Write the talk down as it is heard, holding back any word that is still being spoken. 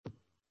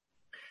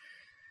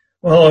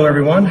Well, hello,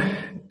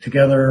 everyone.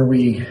 Together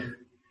we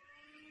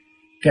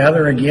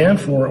gather again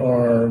for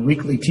our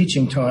weekly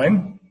teaching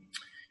time.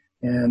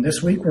 And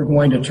this week we're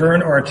going to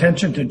turn our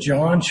attention to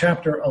John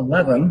chapter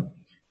 11.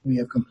 We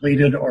have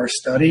completed our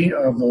study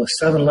of the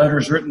 7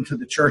 letters written to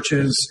the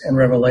churches in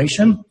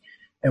Revelation.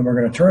 And we're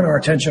going to turn our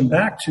attention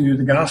back to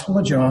the Gospel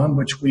of John,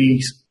 which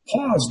we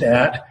paused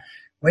at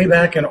way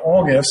back in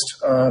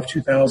August of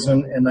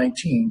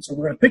 2019. So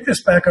we're going to pick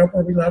this back up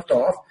where we left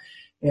off.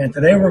 And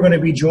today we're going to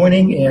be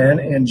joining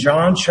in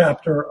John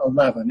chapter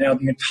 11. Now,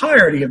 the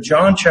entirety of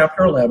John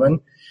chapter 11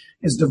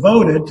 is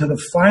devoted to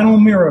the final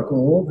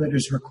miracle that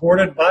is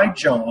recorded by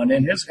John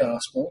in his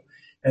gospel,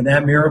 and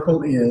that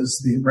miracle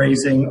is the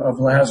raising of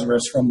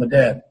Lazarus from the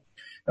dead.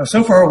 Now,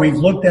 so far we've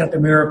looked at the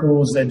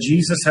miracles that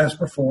Jesus has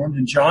performed.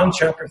 In John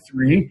chapter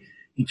 3,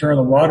 he turned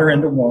the water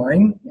into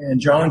wine. In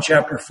John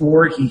chapter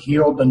 4, he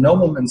healed the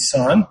nobleman's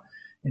son.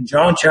 In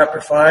John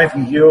chapter 5,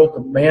 he healed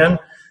the man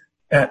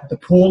at the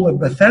pool of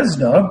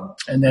Bethesda.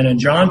 And then in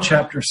John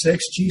chapter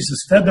 6, Jesus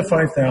fed the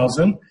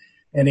 5,000,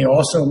 and he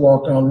also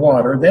walked on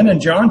water. Then in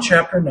John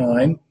chapter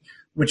 9,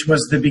 which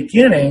was the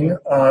beginning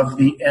of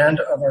the end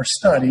of our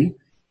study,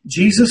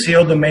 Jesus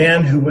healed the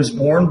man who was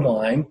born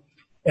blind,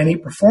 and he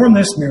performed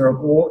this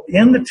miracle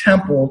in the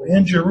temple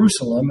in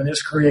Jerusalem, and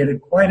this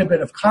created quite a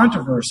bit of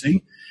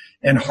controversy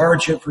and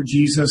hardship for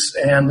Jesus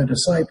and the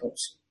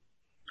disciples.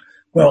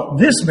 Well,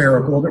 this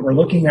miracle that we're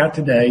looking at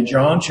today,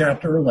 John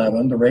chapter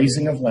 11, the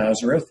raising of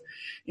Lazarus,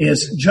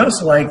 is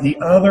just like the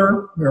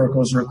other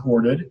miracles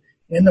recorded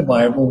in the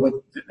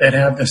Bible that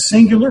have the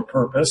singular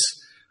purpose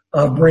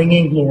of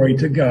bringing glory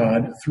to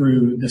God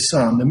through the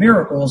Son. The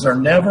miracles are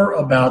never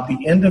about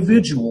the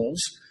individuals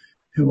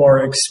who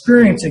are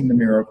experiencing the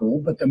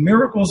miracle, but the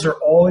miracles are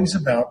always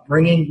about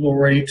bringing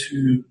glory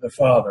to the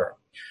Father.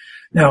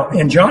 Now,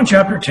 in John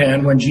chapter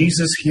 10, when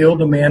Jesus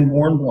healed a man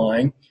born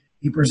blind,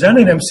 he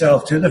presented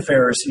himself to the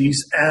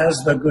Pharisees as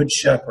the Good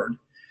Shepherd.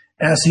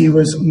 As he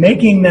was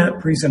making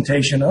that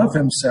presentation of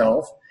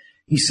himself,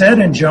 he said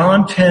in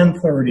John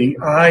 10:30,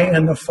 "I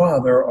and the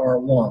Father are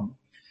one."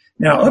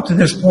 Now, up to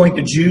this point,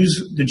 the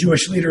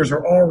Jewish leaders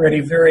are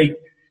already very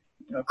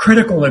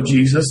critical of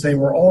Jesus. They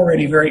were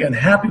already very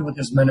unhappy with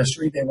his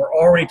ministry. They were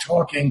already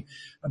talking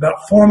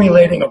about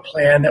formulating a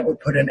plan that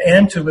would put an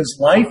end to his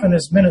life and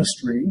his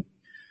ministry.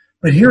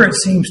 But here it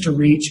seems to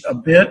reach a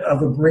bit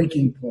of a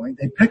breaking point.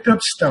 They picked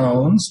up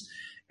stones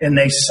and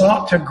they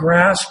sought to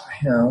grasp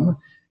him,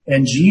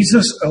 and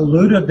Jesus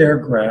eluded their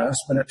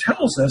grasp. And it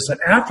tells us that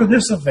after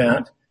this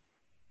event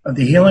of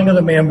the healing of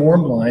the man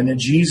born blind, that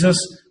Jesus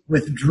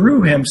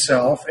withdrew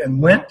himself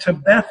and went to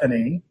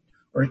Bethany,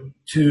 or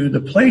to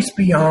the place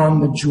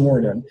beyond the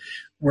Jordan,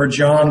 where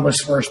John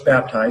was first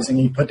baptizing.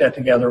 He put that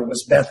together. It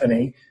was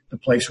Bethany, the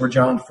place where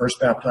John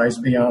first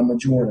baptized beyond the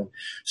Jordan.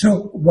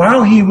 So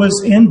while he was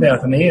in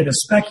Bethany, it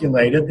is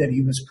speculated that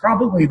he was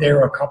probably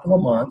there a couple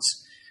of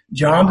months.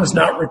 John does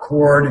not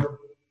record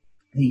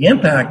the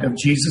impact of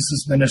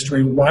Jesus'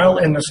 ministry while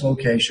in this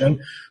location,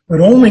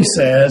 but only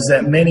says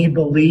that many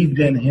believed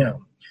in him.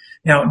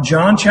 Now,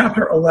 John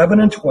chapter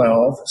 11 and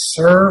 12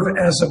 serve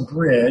as a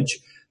bridge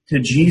to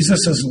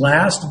Jesus'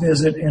 last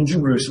visit in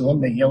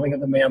Jerusalem, the healing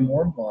of the man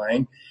born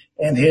blind,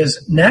 and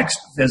his next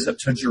visit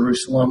to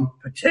Jerusalem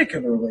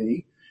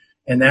particularly,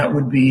 and that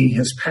would be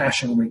his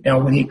Passion Week. Now,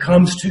 when he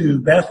comes to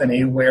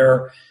Bethany,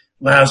 where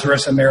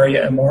Lazarus and Mary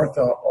and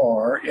Martha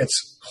are,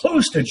 it's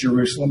close to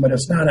Jerusalem, but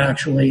it's not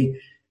actually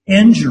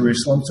in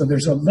Jerusalem, so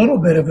there's a little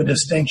bit of a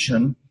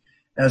distinction,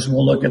 as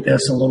we'll look at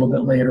this a little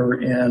bit later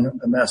in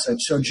the message.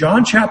 So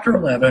John chapter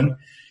 11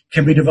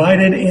 can be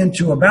divided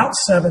into about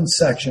 7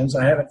 sections.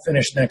 I haven't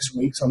finished next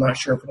week, so I'm not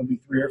sure if it'll be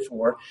 3 or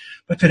 4.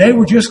 But today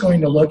we're just going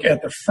to look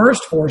at the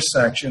first 4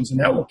 sections, and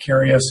that will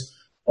carry us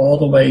all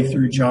the way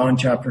through John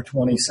chapter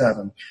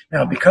 27.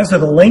 Now, because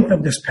of the length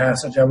of this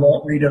passage, I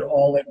won't read it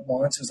all at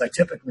once as I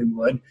typically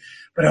would,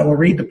 but I will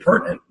read the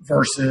pertinent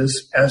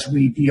verses as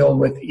we deal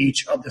with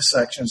each of the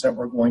sections that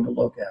we're going to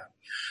look at.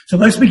 So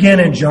let's begin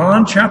in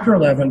John chapter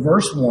 11,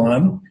 verse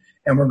 1,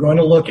 and we're going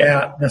to look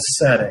at the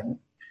setting.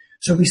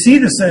 So we see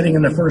the setting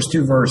in the first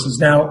 2 verses.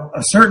 Now,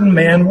 a certain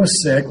man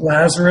was sick,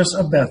 Lazarus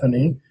of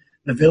Bethany,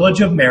 the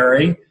village of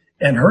Mary,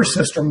 and her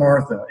sister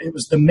Martha. It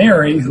was the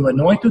Mary who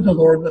anointed the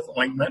Lord with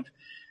ointment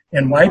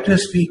and wiped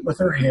his feet with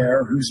her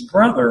hair, whose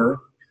brother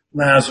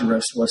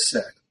Lazarus was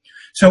sick.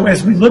 So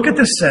as we look at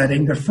the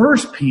setting, the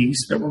first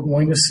piece that we're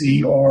going to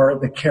see are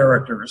the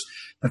characters.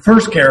 The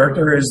first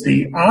character is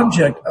the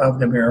object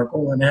of the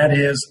miracle, and that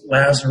is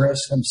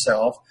Lazarus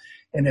himself.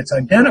 And it's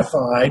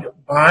identified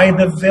by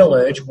the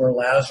village where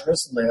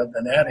Lazarus lived,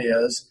 and that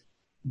is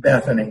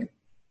Bethany.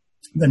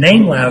 The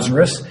name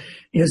Lazarus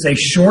is a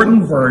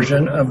shortened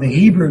version of the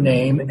Hebrew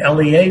name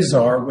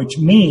Eleazar, which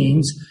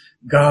means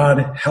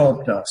God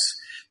helped us.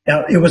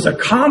 Now, it was a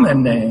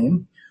common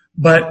name,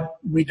 but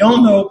we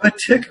don't know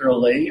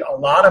particularly a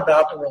lot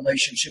about the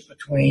relationship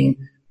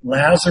between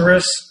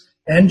Lazarus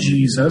and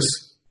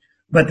Jesus.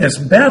 But this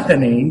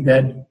Bethany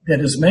that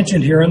is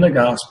mentioned here in the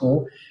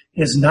gospel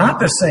is not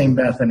the same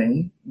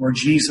Bethany where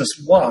Jesus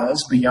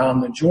was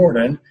beyond the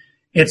Jordan.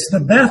 It's the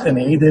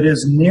Bethany that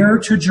is near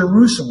to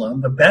Jerusalem,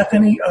 the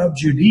Bethany of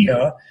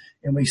Judea,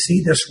 and we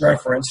see this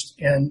referenced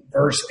in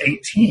verse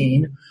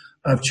 18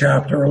 of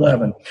chapter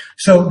 11.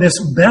 So this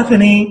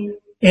Bethany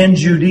in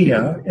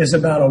Judea is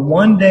about a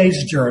 1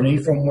 day's journey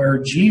from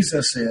where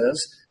Jesus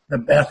is, the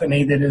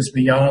Bethany that is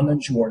beyond the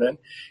Jordan.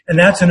 And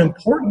that's an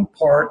important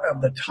part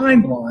of the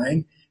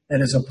timeline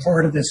that is a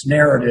part of this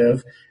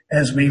narrative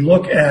as we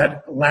look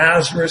at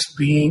Lazarus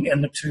being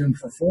in the tomb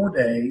for 4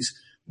 days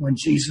when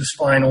Jesus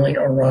finally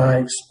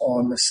arrives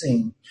on the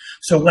scene.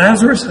 So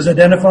Lazarus is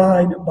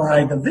identified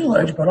by the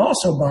village, but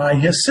also by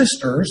his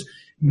sisters,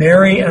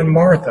 Mary and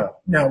Martha.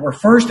 Now, we're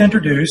first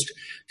introduced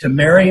to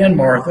Mary and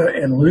Martha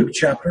in Luke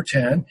chapter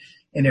 10.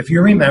 And if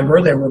you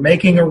remember, they were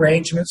making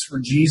arrangements for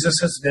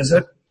Jesus'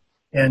 visit.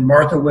 And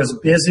Martha was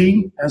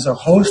busy as a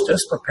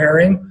hostess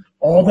preparing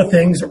all the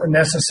things that were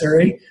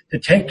necessary to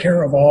take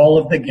care of all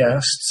of the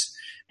guests.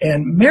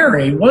 And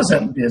Mary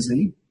wasn't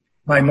busy.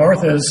 By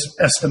Martha's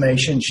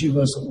estimation, she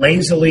was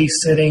lazily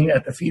sitting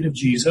at the feet of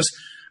Jesus,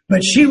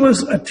 but she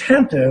was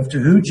attentive to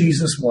who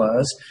Jesus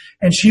was,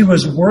 and she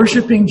was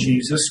worshiping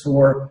Jesus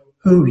for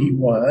who he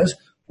was,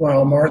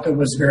 while Martha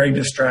was very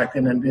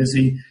distracted and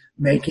busy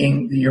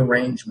making the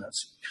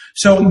arrangements.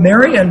 So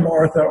Mary and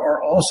Martha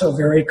are also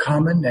very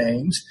common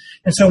names,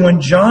 and so when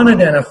John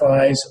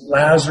identifies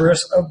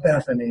Lazarus of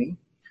Bethany,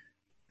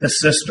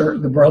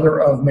 the brother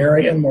of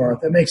Mary and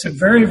Martha, it makes it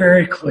very,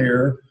 very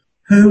clear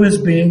who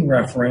is being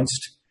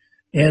referenced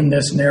in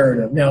this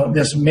narrative. Now,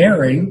 this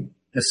Mary,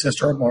 the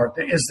sister of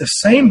Martha, is the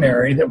same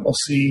Mary that we'll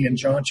see in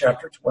John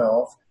chapter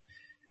 12,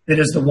 that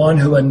is the one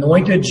who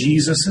anointed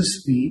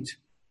Jesus' feet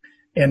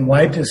and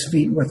wiped his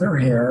feet with her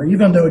hair,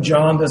 even though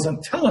John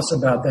doesn't tell us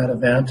about that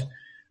event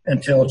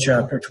until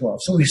chapter 12.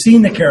 So we've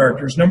seen the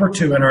characters. Number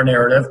 2 in our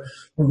narrative,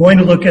 we're going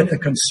to look at the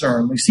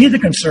concern. We see the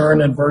concern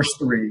in verse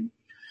 3.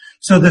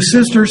 So the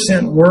sisters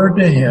sent word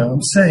to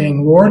him,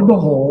 saying, Lord,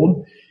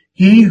 behold,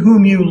 he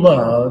whom you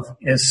love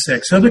is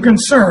sick. So the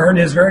concern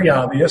is very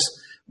obvious.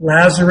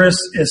 Lazarus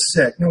is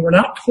sick. Now, we're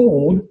not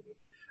told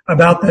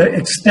about the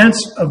extent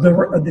of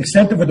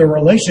the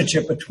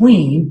relationship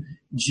between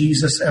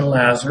Jesus and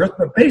Lazarus,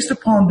 but based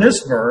upon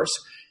this verse,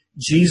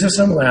 Jesus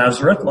and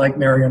Lazarus, like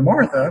Mary and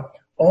Martha,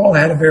 all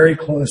had a very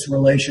close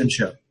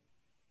relationship.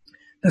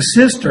 The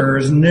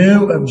sisters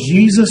knew of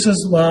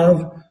Jesus'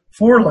 love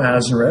for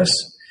Lazarus,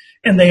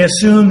 and they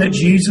assumed that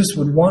Jesus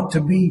would want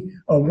to be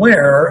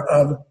aware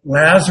of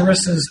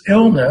Lazarus'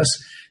 illness.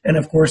 And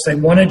of course, they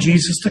wanted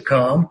Jesus to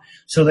come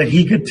so that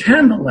he could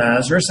tend to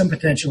Lazarus and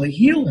potentially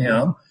heal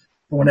him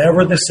for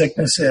whatever the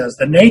sickness is.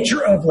 The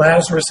nature of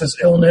Lazarus'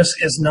 illness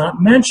is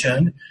not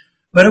mentioned,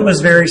 but it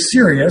was very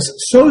serious,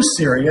 so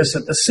serious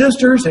that the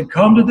sisters had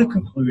come to the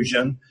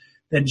conclusion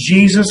that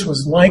Jesus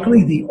was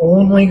likely the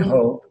only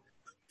hope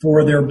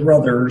for their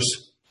brother's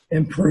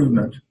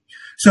improvement.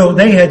 So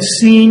they had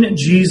seen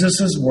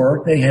Jesus'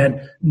 work, they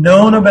had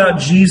known about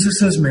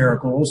Jesus'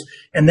 miracles,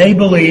 and they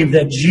believed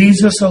that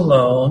Jesus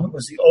alone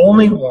was the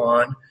only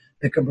one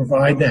that could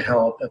provide the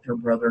help that their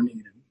brother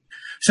needed.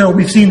 So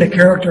we've seen the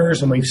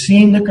characters and we've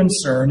seen the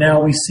concern.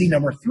 Now we see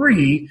number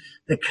 3,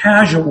 the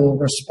casual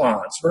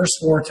response. Verse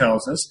 4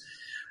 tells us,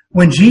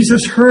 when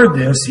Jesus heard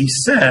this, he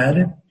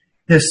said,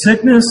 this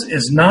sickness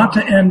is not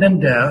to end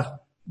in death,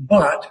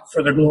 but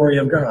for the glory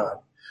of God,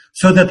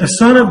 so that the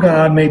Son of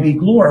God may be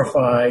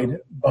glorified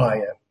by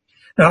it.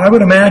 Now, I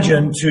would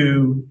imagine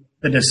to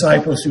the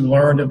disciples who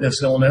learned of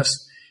this illness,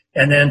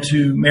 and then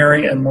to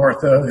Mary and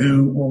Martha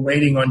who were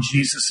waiting on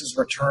Jesus'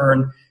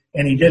 return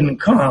and he didn't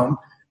come,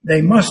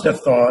 they must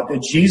have thought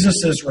that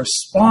Jesus'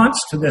 response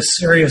to this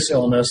serious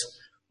illness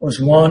was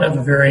one of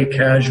a very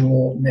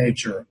casual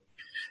nature.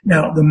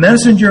 Now, the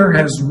messenger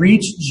has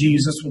reached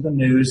Jesus with the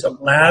news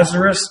that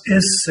Lazarus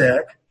is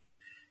sick,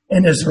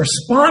 and his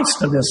response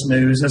to this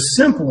news is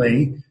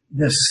simply,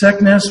 this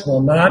sickness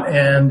will not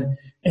end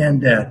in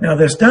death. Now,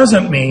 this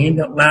doesn't mean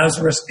that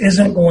Lazarus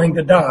isn't going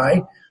to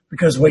die,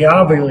 because we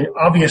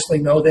obviously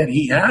know that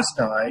he has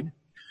died,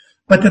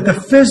 but that the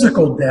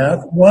physical death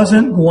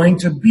wasn't going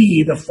to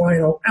be the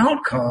final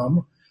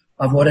outcome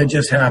of what had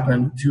just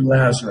happened to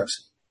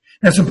Lazarus.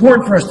 Now, it's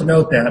important for us to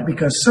note that,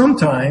 because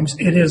sometimes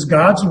it is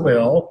God's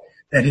will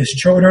that his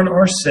children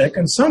are sick,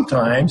 and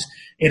sometimes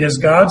it is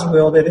God's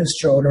will that his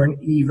children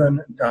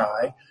even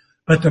die.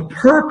 But the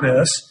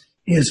purpose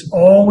is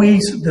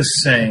always the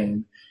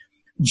same.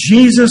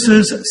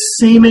 Jesus'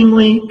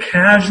 seemingly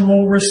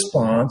casual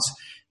response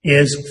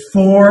is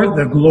for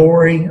the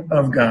glory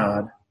of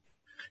God.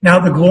 Now,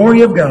 the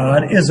glory of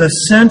God is a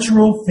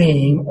central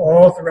theme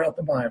all throughout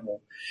the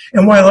Bible.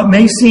 And while it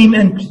may seem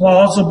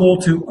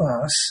implausible to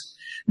us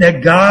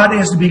that God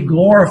is to be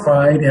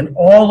glorified in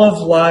all of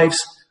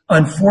life's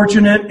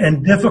unfortunate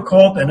and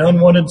difficult and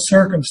unwanted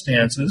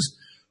circumstances,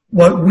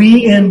 what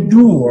we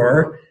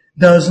endure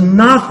does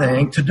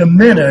nothing to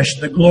diminish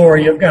the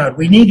glory of God.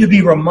 We need to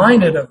be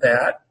reminded of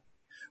that.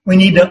 We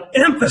need to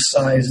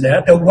emphasize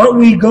that what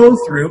we go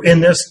through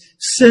in this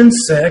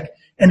sin-sick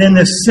and in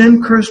this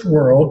sin-cursed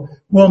world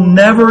will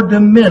never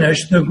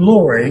diminish the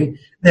glory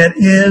that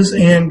is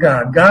in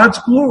God. God's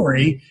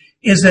glory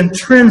is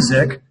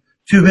intrinsic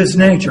to his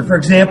nature. For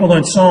example,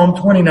 in Psalm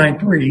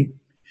 29:3,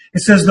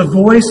 it says, the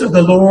voice of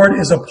the Lord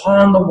is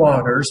upon the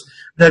waters.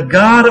 The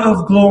God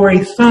of glory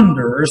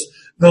thunders.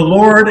 The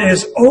Lord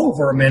is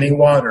over many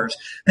waters.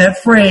 That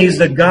phrase,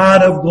 the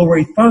God of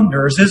glory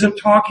thunders, isn't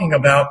talking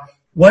about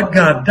what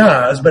God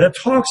does, but it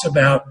talks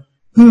about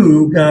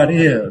who God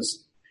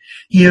is.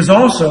 He is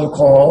also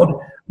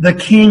called the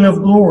King of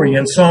glory.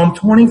 In Psalm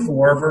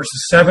 24,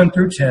 verses 7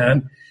 through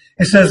 10,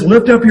 it says,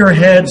 lift up your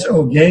heads,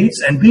 O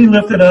gates, and be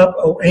lifted up,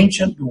 O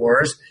ancient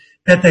doors,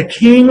 that the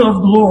King of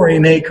glory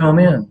may come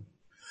in.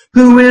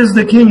 Who is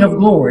the King of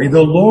glory?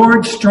 The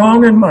Lord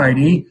strong and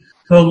mighty,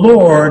 the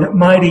Lord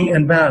mighty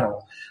in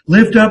battle.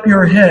 Lift up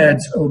your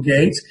heads, O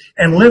gates,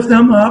 and lift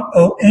them up,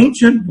 O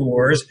ancient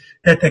doors,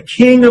 that the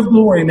King of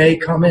glory may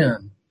come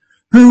in.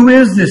 Who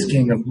is this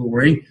King of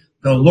glory?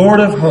 The Lord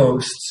of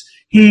hosts.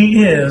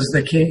 He is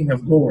the King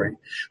of glory.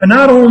 And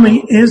not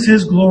only is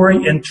his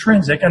glory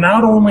intrinsic, and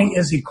not only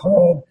is he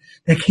called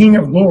the King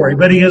of glory,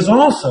 but he is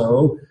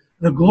also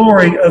the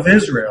glory of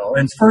Israel.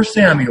 In 1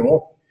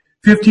 Samuel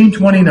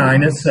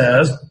 15:29, it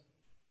says,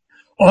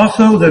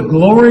 also the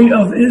glory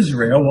of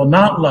Israel will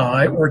not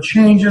lie or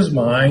change his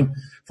mind,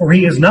 for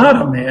he is not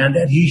a man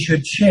that he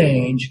should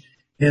change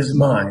his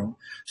mind.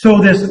 So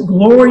this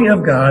glory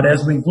of God,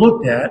 as we've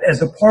looked at,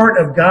 as a part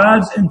of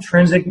God's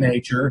intrinsic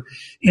nature,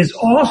 is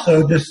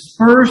also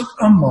dispersed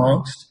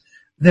amongst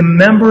the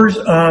members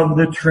of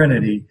the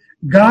Trinity.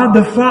 God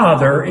the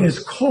Father is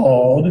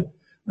called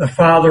the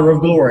Father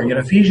of glory. In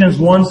Ephesians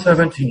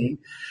 1:17,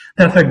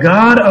 that the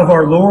God of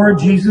our Lord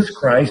Jesus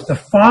Christ, the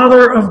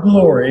Father of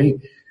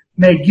glory,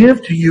 may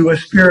give to you a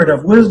spirit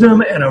of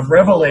wisdom and of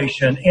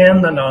revelation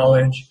in the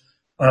knowledge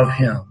of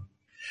him.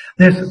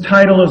 This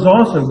title is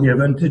also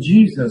given to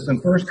Jesus in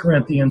 1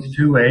 Corinthians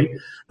 2:8,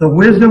 the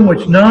wisdom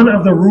which none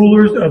of the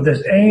rulers of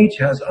this age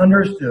has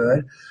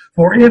understood,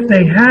 for if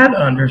they had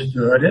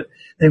understood it,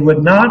 they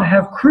would not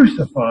have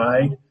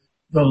crucified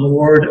the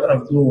Lord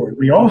of glory.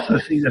 We also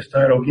see this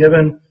title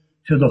given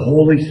to the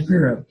Holy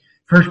Spirit.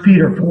 1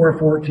 Peter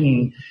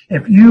 4:14,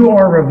 if you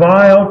are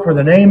reviled for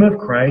the name of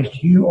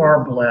Christ, you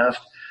are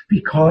blessed,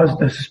 because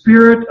the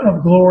Spirit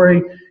of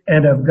glory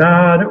and of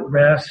God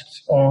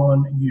rests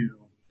on you.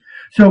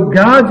 So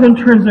God's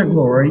intrinsic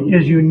glory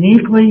is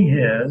uniquely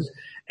his,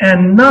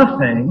 and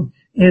nothing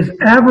is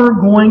ever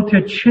going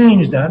to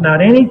change that. Not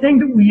anything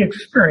that we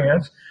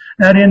experience,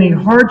 not any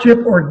hardship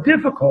or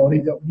difficulty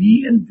that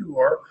we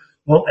endure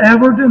will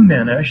ever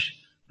diminish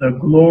the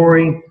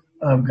glory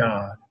of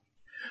God.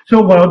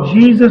 So while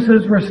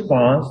Jesus'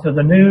 response to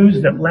the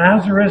news that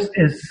Lazarus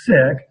is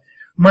sick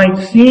might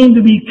seem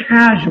to be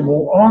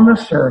casual on the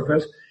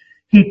surface,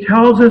 he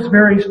tells us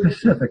very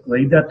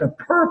specifically that the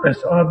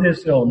purpose of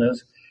this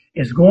illness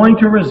is going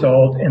to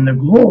result in the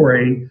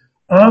glory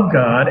of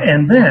God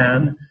and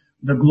then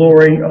the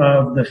glory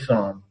of the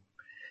Son.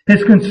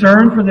 His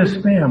concern for this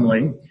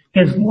family,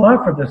 his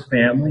love for this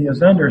family,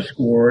 is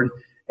underscored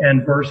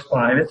in verse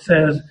 5. It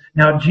says,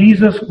 now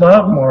Jesus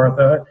loved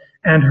Martha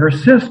and her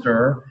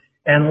sister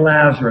and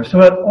Lazarus.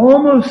 So it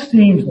almost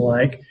seems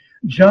like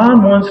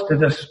John wants to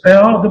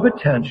dispel the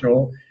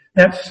potential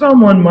that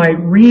someone might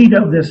read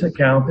of this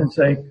account and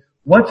say,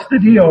 what's the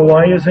deal?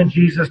 Why isn't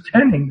Jesus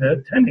tending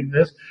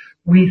this?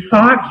 We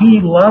thought he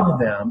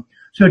loved them.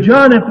 So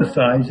John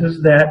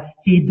emphasizes that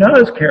he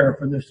does care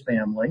for this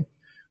family.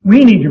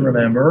 We need to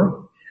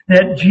remember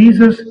that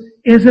Jesus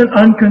isn't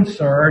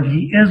unconcerned.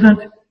 He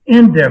isn't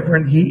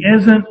indifferent. He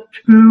isn't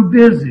too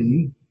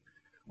busy,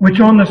 which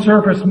on the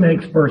surface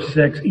makes verse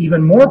 6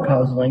 even more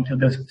puzzling to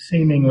this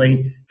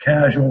seemingly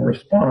casual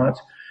response.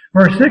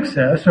 Verse 6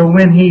 says, so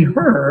when he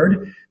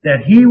heard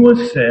that he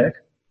was sick,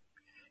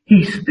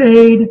 he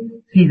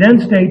then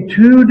stayed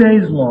 2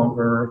 days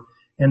longer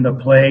in the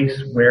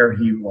place where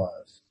he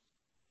was.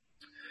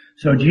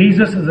 So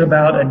Jesus is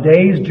about a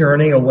day's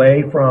journey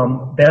away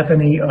from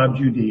Bethany of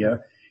Judea.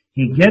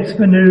 He gets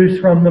the news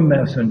from the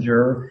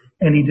messenger,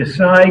 and he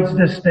decides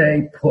to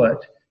stay put,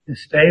 to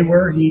stay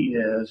where he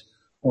is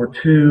for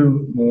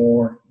 2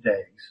 more days.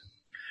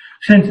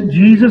 Since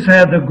Jesus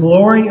had the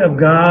glory of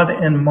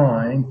God in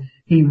mind,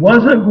 he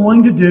wasn't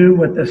going to do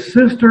what the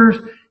sisters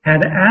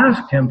had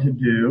asked him to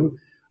do,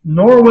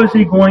 nor was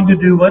he going to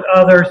do what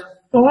others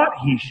thought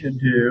he should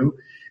do.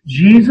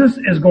 Jesus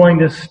is going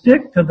to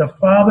stick to the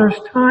Father's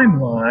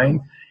timeline,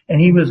 and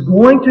he was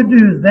going to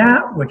do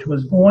that which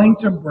was going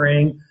to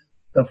bring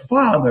the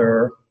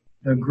Father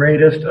the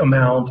greatest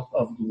amount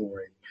of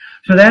glory.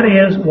 So that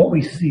is what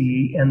we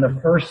see in the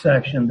first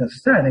section, the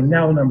setting.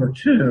 Now, number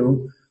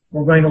 2,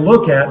 we're going to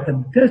look at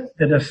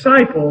the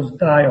disciples'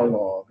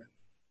 dialogue.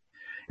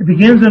 It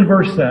begins in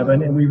verse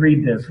 7, and we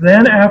read this.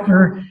 Then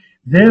after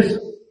this,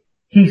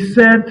 he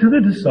said to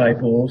the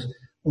disciples,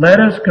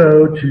 let us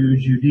go to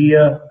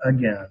Judea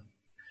again.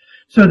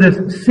 So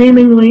this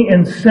seemingly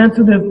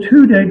insensitive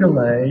 2-day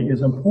delay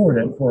is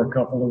important for a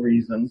couple of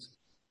reasons.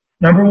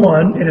 Number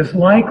 1, it is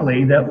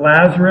likely that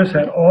Lazarus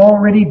had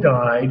already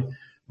died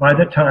by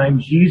the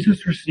time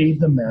Jesus received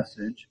the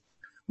message,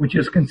 which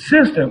is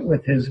consistent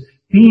with his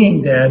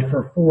being dead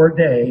for 4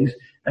 days,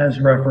 as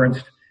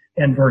referenced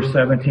in verse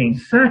 17.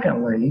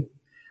 Secondly,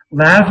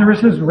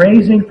 Lazarus'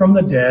 raising from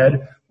the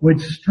dead would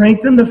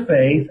strengthen the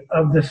faith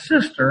of the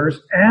sisters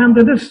and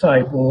the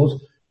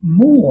disciples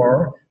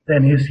more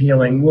than his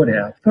healing would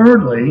have.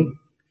 Thirdly,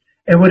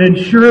 it would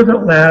ensure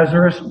that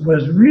Lazarus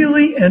was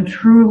really and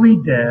truly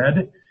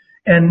dead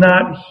and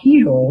not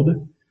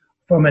healed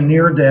from a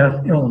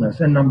near-death illness.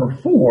 And number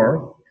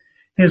 4,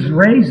 his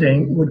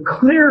raising would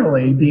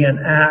clearly be an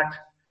act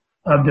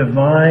of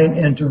divine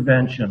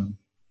intervention.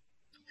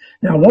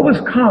 Now, what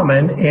was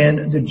common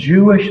in the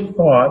Jewish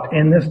thought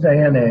in this day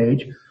and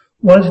age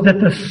was that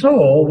the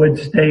soul would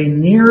stay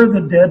near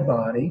the dead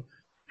body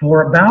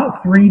for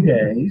about 3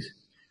 days,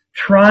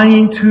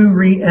 trying to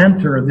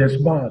re-enter this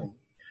body.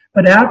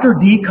 But after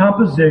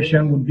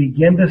decomposition would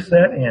begin to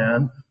set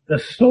in, the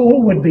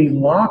soul would be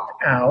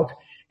locked out,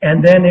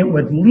 and then it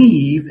would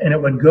leave, and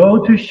it would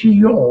go to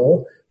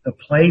Sheol, the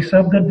place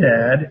of the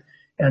dead,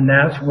 and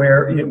that's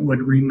where it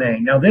would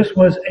remain. Now, this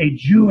was a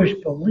Jewish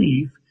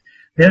belief.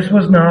 This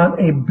was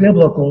not a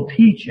biblical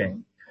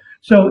teaching.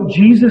 So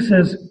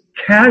Jesus'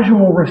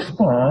 casual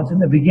response in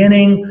the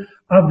beginning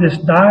of this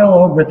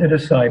dialogue with the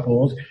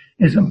disciples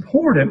is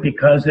important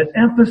because it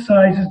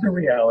emphasizes the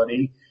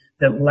reality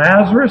that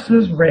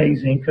Lazarus'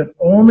 raising could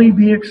only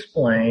be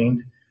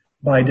explained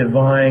by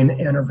divine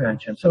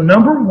intervention. So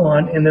number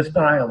 1 in this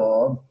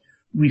dialogue,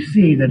 we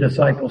see the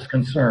disciples'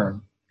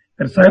 concern.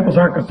 The disciples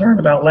aren't concerned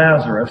about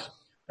Lazarus.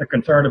 They're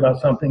concerned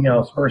about something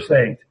else. Verse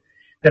 8.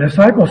 The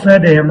disciples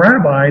said to him,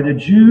 Rabbi, the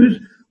Jews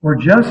were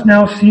just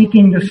now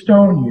seeking to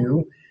stone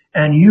you,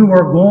 and you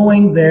are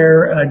going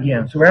there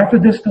again. So after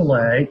this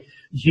delay,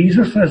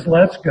 Jesus says,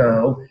 let's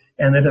go,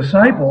 and the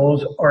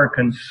disciples are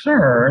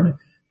concerned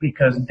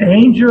because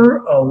danger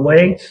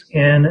awaits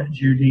in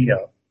Judea.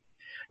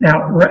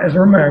 Now, as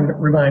a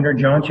reminder,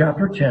 John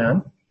chapter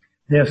 10,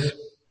 this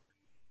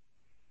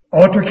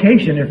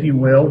altercation, if you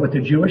will, with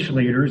the Jewish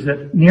leaders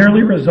that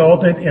nearly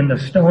resulted in the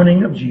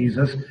stoning of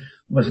Jesus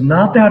was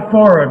not that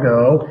far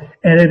ago,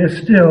 and it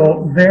is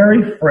still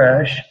very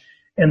fresh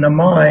in the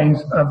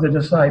minds of the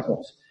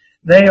disciples.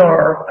 They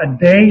are a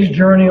day's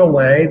journey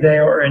away. They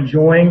are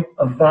enjoying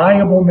a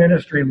viable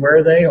ministry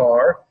where they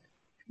are.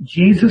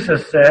 Jesus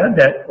has said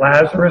that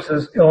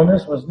Lazarus'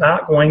 illness was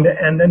not going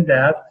to end in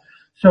death.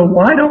 So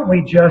why don't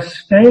we just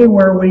stay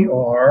where we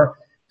are,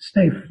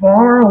 stay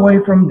far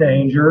away from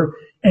danger,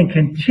 and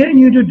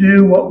continue to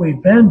do what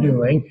we've been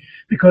doing?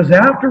 Because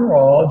after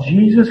all,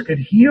 Jesus could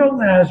heal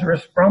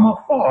Lazarus from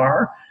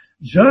afar,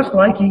 just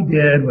like he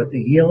did with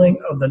the healing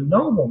of the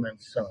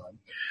nobleman's son.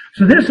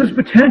 So this is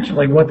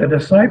potentially what the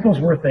disciples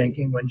were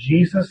thinking when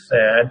Jesus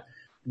said,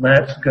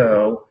 let's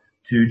go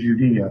to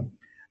Judea.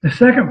 The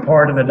second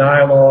part of the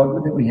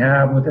dialogue that we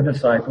have with the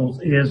disciples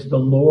is the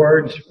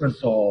Lord's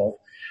resolve.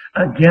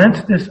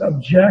 Against this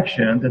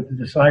objection that the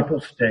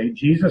disciples state,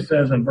 Jesus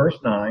says in verse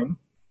 9,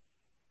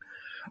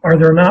 are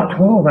there not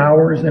 12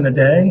 hours in a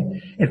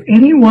day? If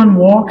anyone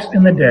walks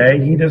in the day,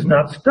 he does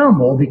not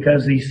stumble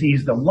because he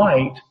sees the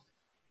light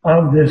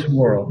of this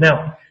world.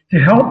 Now, to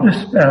help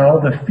dispel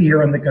the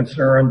fear and the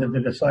concern that the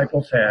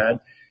disciples had,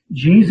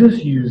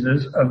 Jesus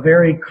uses a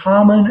very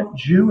common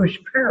Jewish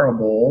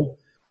parable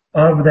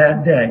of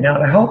that day. Now,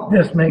 to help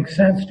this make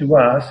sense to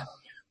us,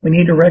 we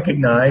need to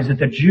recognize that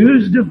the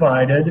Jews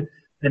divided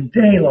the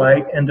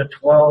daylight into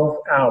 12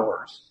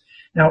 hours.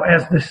 Now,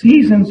 as the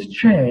seasons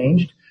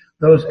changed,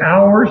 those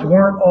hours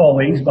weren't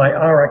always, by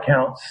our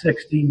account,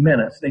 60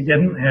 minutes. They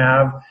didn't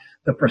have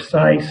the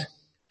precise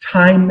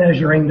time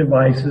measuring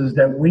devices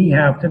that we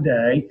have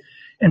today.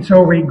 And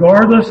so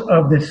regardless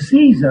of the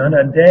season,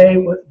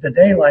 the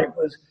daylight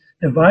was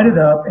divided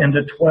up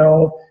into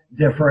 12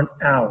 different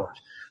hours.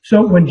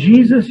 So when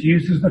Jesus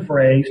uses the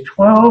phrase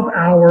 12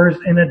 hours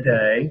in a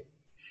day,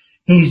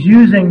 he's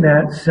using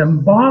that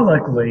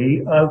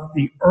symbolically of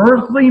the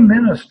earthly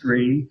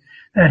ministry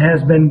that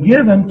has been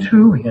given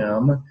to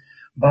him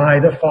by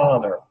the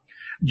Father.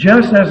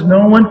 Just as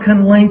no one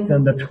can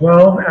lengthen the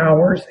 12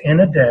 hours in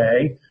a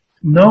day,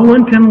 no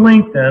one can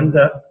lengthen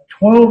the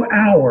 12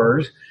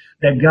 hours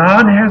that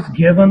God has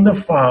given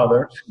the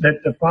Father,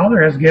 that the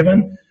Father has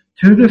given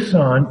to the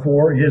Son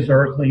for his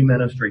earthly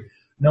ministry.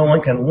 No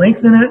one can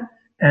lengthen it,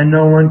 and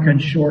no one can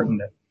shorten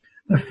it.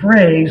 The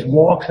phrase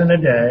walks in a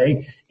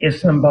day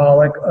is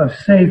symbolic of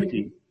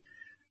safety.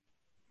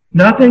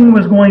 Nothing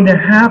was going to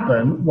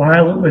happen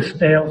while it was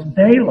still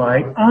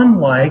daylight,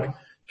 unlike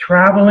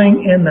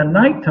traveling in the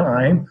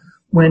nighttime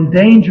when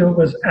danger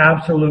was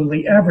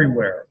absolutely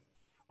everywhere.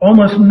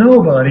 Almost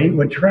nobody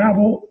would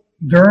travel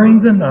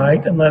during the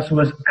night unless it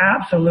was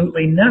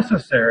absolutely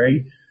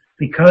necessary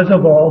because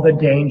of all the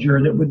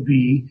danger that would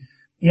be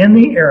in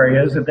the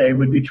areas that they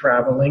would be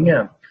traveling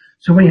in.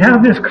 So we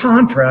have this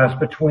contrast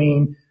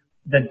between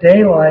the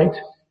daylight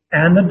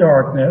and the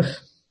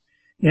darkness.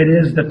 It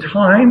is the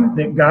time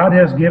that God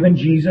has given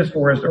Jesus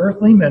for his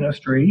earthly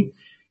ministry.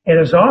 It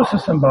is also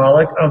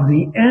symbolic of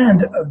the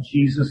end of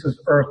Jesus'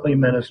 earthly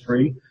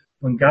ministry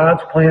when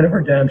God's plan of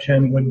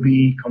redemption would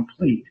be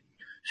complete.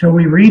 So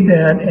we read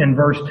then in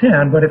verse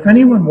 10, but if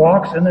anyone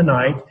walks in the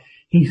night,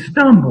 he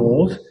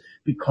stumbles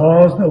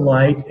because the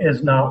light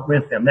is not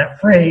with him. That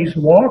phrase,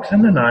 walks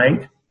in the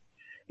night,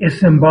 is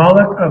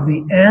symbolic of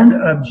the end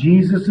of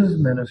Jesus'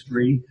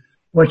 ministry,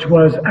 which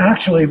was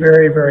actually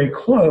very, very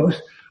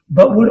close,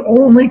 but would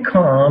only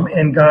come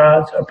in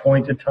God's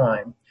appointed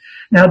time.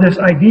 Now, this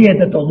idea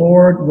that the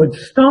Lord would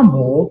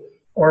stumble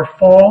or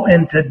fall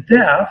into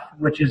death,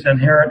 which is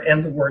inherent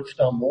in the word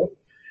stumble,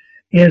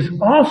 is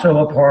also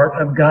a part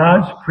of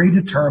God's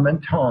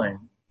predetermined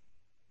time.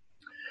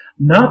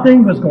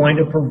 Nothing was going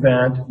to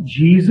prevent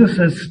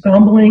Jesus'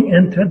 stumbling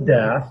into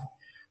death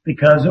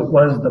because it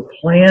was the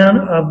plan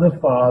of the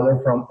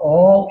Father from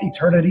all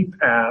eternity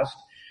past,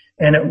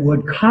 and it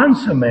would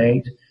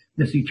consummate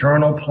this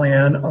eternal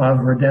plan of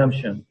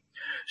redemption.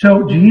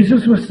 So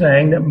Jesus was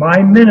saying that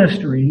my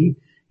ministry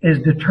is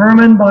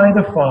determined by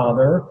the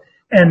Father,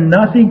 and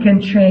nothing can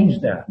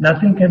change that.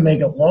 Nothing can make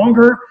it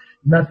longer.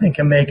 Nothing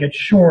can make it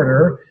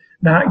shorter.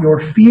 Not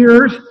your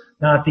fears,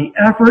 not the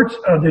efforts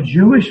of the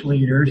Jewish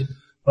leaders,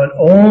 but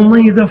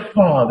only the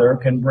Father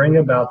can bring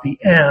about the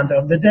end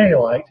of the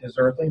daylight, his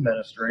earthly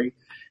ministry,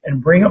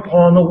 and bring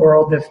upon the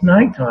world this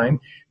nighttime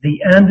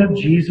the end of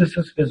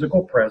Jesus'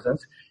 physical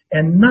presence,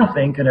 and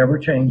nothing could ever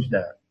change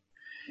that.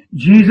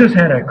 Jesus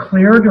had a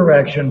clear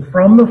direction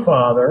from the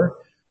Father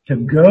to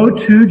go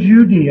to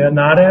Judea,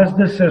 not as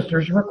the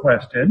sisters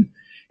requested,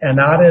 and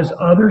not as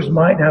others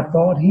might have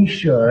thought he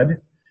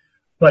should,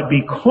 but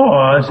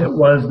because it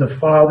was the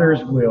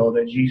Father's will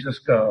that Jesus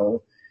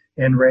go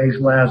and raise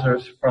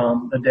Lazarus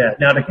from the dead.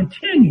 Now, to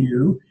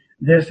continue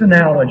this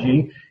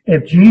analogy,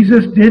 if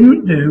Jesus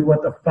didn't do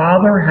what the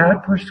Father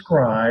had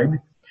prescribed,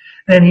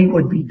 then he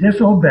would be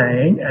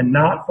disobeying and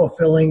not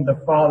fulfilling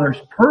the Father's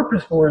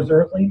purpose for his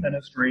earthly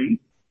ministry.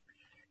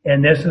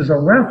 And this is a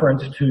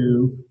reference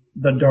to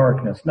the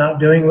darkness, not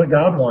doing what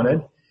God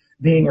wanted,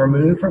 being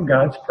removed from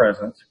God's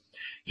presence.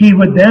 He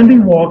would then be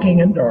walking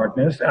in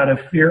darkness out of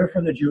fear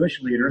for the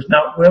Jewish leaders,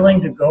 not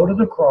willing to go to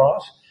the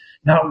cross,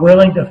 not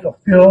willing to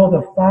fulfill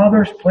the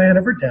Father's plan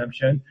of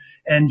redemption.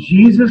 And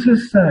Jesus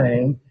is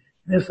saying,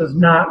 this is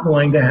not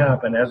going to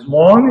happen. As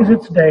long as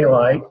it's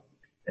daylight,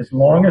 as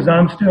long as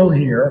I'm still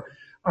here,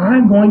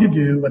 I'm going to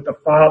do what the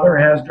Father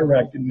has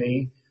directed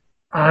me.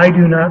 I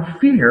do not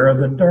fear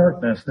the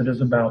darkness that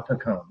is about to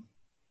come.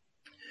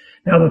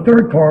 Now, the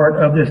third part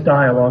of this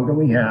dialogue that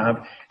we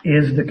have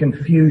is the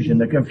confusion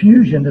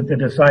that the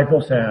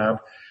disciples have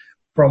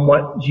from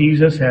what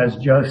Jesus has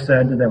just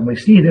said to them. We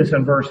see this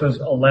in verses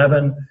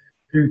 11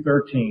 through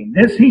 13.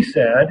 This he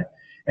said,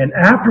 and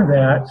after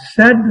that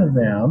said to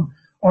them,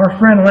 our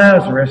friend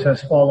Lazarus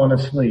has fallen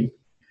asleep,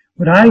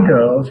 but I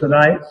go so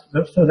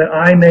that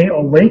I may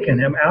awaken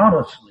him out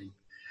of sleep.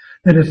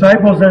 The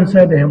disciples then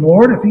said to him,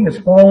 Lord, if he has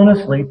fallen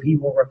asleep, he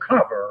will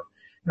recover.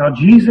 Now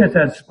Jesus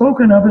had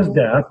spoken of his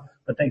death,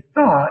 but they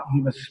thought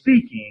he was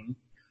speaking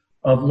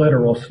of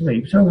literal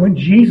sleep. So when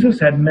Jesus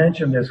had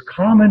mentioned this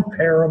common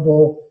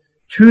parable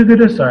to the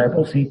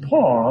disciples, he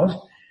paused,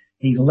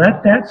 he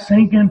let that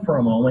sink in for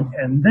a moment,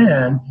 and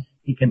then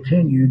he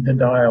continued the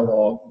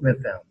dialogue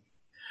with them.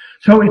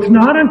 So it's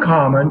not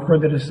uncommon for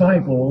the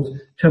disciples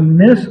to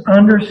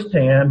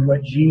misunderstand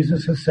what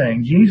Jesus is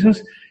saying.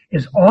 Jesus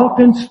is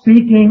often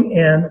speaking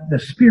in the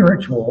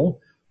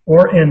spiritual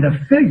or in the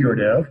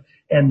figurative,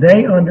 and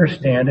they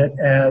understand it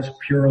as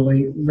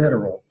purely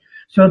literal.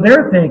 So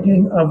they're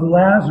thinking of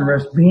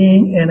Lazarus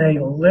being in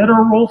a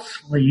literal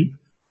sleep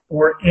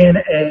or in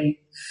a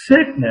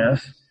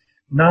sickness,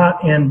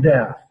 not in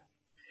death.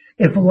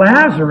 If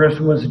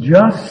Lazarus was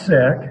just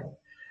sick,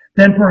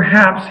 then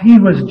perhaps he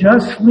was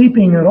just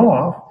sleeping it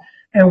off,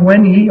 and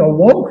when he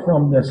awoke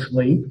from this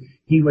sleep,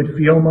 he would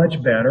feel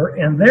much better,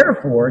 and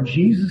therefore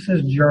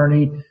Jesus'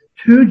 journey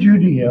to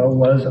Judea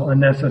was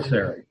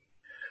unnecessary.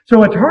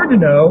 So it's hard to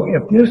know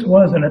if this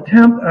was an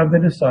attempt of the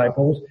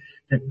disciples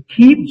to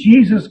keep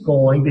Jesus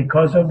going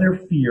because of their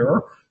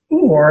fear,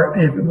 or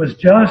if it was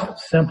just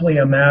simply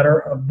a matter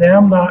of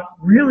them not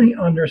really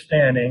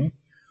understanding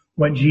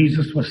what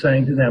Jesus was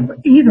saying to them. But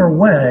either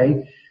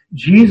way,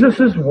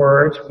 Jesus'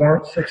 words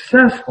weren't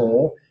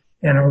successful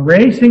in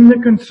erasing the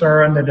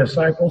concern the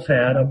disciples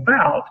had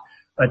about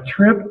a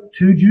trip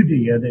to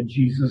Judea that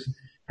Jesus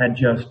had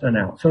just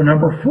announced. So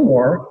number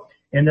 4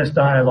 in this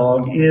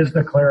dialogue is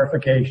the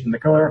clarification. The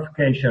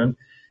clarification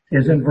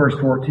is in verse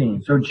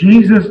 14. So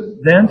Jesus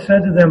then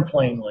said to them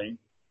plainly,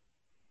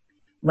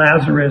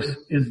 Lazarus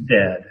is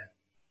dead.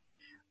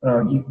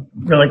 You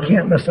really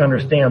can't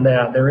misunderstand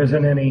that. There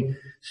isn't any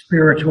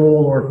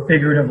spiritual or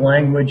figurative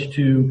language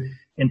to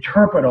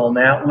interpret on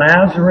that.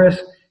 Lazarus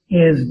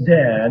is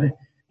dead,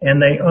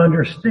 and they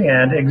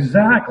understand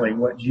exactly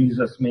what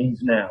Jesus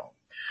means now.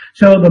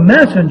 So the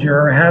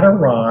messenger had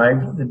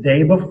arrived the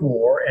day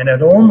before and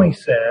had only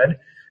said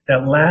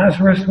that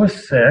Lazarus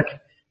was sick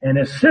and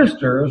his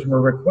sisters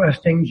were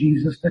requesting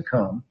Jesus to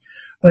come.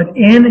 But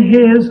in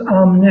his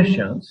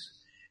omniscience,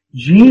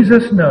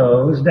 Jesus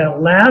knows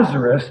that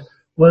Lazarus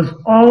was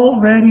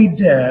already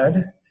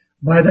dead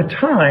by the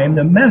time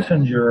the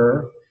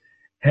messenger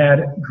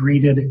had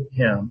greeted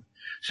him.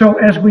 So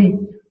as we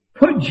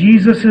put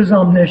Jesus'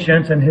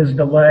 omniscience and his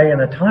delay in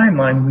the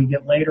timeline we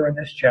get later in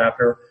this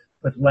chapter,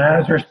 with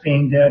Lazarus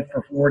being dead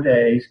for 4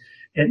 days,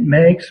 it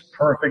makes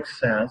perfect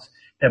sense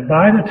that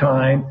by the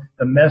time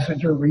the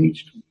messenger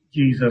reached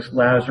Jesus,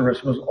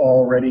 Lazarus was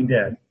already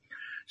dead.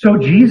 So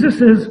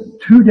Jesus'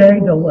 2-day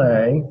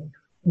delay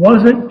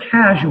wasn't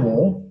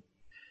casual,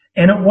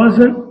 and it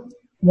wasn't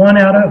one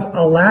out of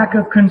a lack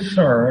of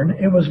concern.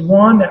 It was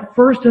one that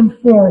first and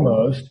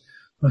foremost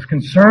was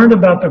concerned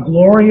about the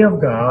glory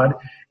of God,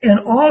 and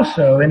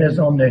also in his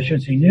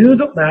omniscience, he knew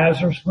that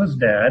Lazarus was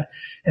dead,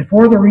 and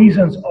for the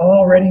reasons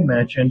already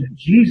mentioned,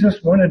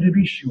 Jesus wanted to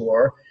be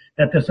sure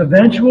that this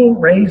eventual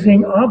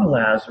raising of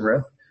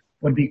Lazarus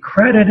would be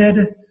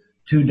credited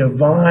to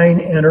divine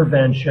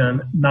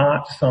intervention,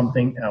 not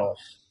something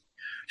else.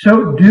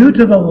 So due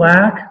to the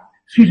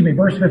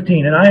verse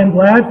 15, and I am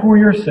glad for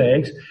your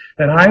sakes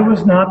that I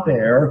was not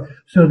there,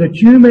 so that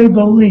you may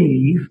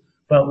believe,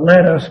 but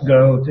let us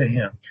go to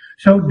him.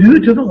 So due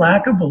to the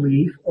lack of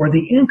belief or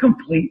the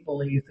incomplete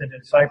belief that the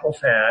disciples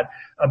had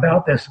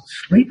about this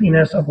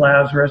sleepiness of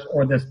Lazarus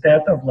or this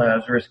death of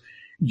Lazarus,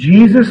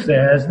 Jesus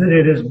says that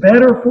it is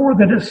better for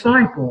the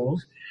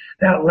disciples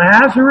that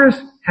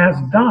Lazarus has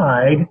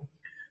died,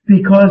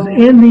 because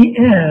in the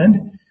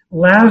end,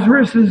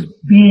 Lazarus'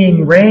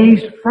 being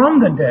raised from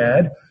the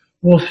dead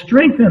will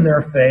strengthen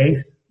their faith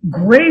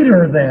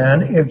greater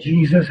than if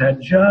Jesus had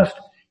just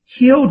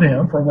healed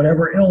him for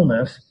whatever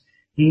illness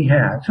he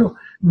had. So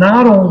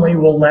not only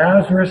will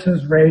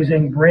Lazarus'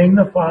 raising bring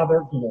the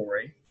Father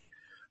glory,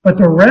 but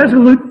the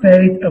resolute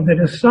faith of the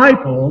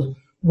disciples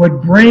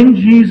would bring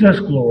Jesus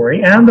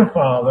glory and the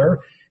Father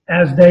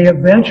as they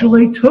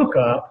eventually took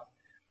up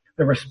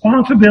the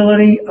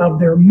responsibility of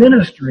their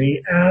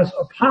ministry as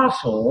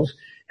apostles,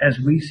 as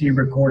we see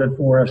recorded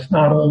for us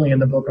not only in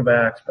the book of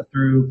Acts, but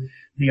through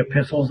the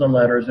epistles and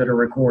letters that are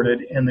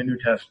recorded in the New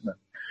Testament.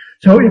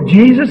 So if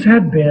Jesus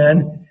had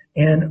been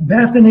in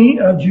Bethany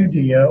of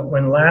Judea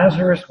when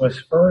Lazarus was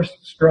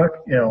first struck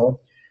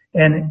ill,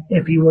 and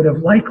if he would have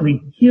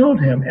likely healed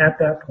him at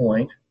that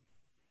point,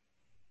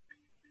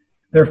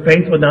 their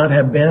faith would not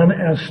have been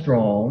as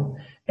strong.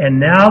 And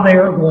now they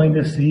are going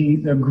to see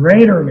the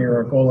greater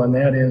miracle, and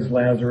that is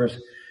Lazarus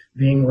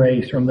being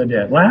raised from the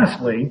dead.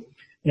 Lastly,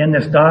 in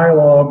this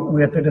dialogue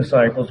with the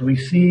disciples, we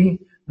see,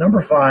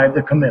 number 5,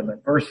 the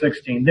commitment. Verse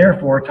 16,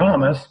 therefore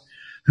Thomas,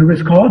 who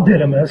is called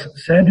Didymus,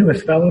 said to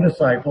his fellow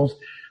disciples,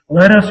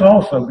 let us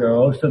also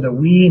go so that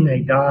we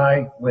may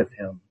die with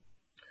him.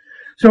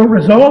 So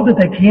resolved that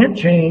they can't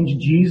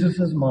change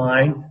Jesus'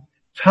 mind,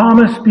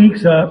 Thomas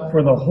speaks up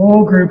for the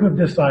whole group of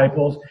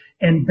disciples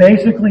and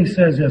basically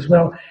says this,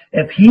 well,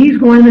 if he's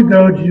going to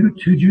go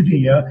to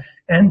Judea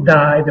and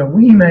die, then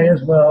we may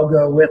as well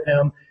go with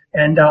him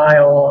and die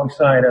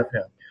alongside of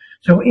him.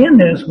 So in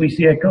this, we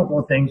see a couple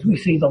of things. We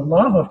see the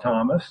love of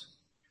Thomas.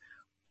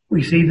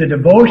 We see the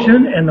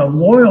devotion and the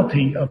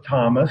loyalty of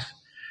Thomas.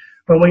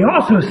 But we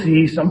also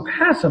see some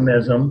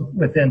pessimism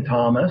within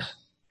Thomas,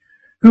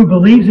 who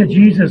believes that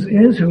Jesus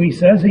is who he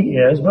says he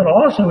is, but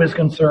also is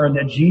concerned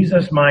that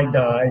Jesus might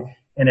die.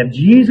 And if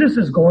Jesus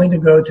is going to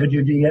go to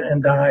Judea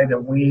and die,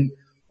 then we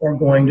are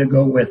going to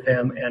go with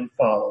him and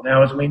follow.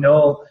 Now, as we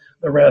know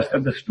the rest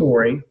of the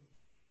story,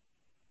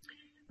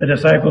 the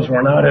disciples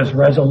were not as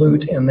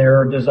resolute in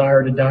their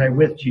desire to die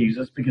with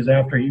Jesus, because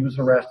after he was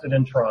arrested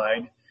and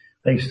tried,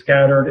 they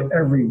scattered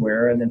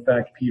everywhere. And in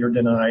fact, Peter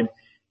denied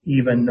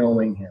even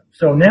knowing him.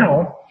 So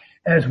now,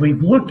 as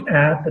we've looked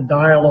at the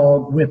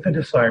dialogue with the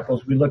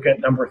disciples, we look at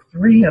number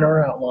 3 in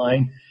our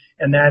outline,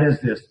 and that is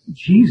this.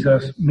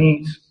 Jesus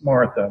meets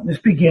Martha. This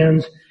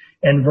begins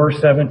in verse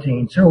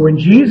 17. So when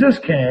Jesus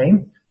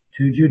came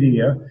to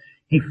Judea,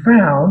 he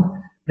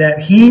found that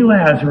he,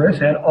 Lazarus,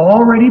 had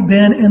already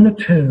been in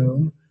the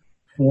tomb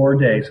 4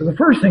 days. So the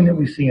first thing that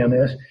we see in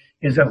this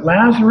is that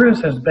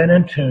Lazarus has been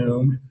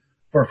entombed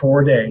for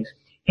 4 days.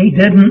 He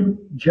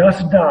didn't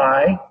just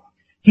die.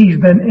 He's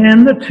been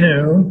in the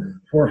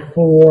tomb for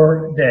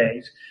 4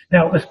 days.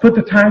 Now, let's put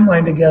the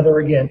timeline together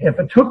again. If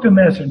it took the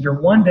messenger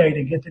 1 day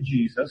to get to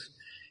Jesus,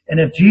 and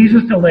if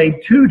Jesus delayed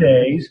 2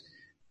 days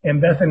in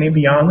Bethany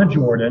beyond the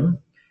Jordan,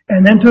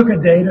 and then took a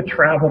day to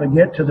travel to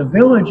get to the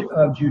village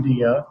of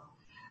Judea,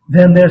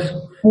 then this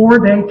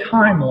 4-day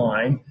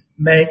timeline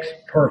makes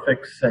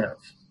perfect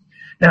sense.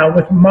 Now,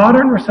 with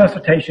modern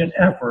resuscitation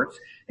efforts,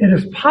 it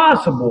is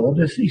possible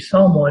to see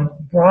someone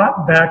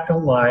brought back to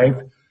life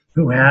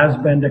who has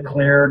been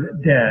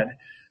declared dead.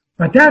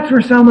 But that's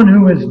for someone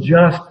who has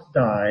just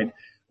died.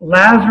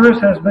 Lazarus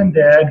has been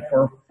dead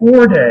for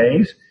 4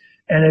 days,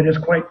 and it is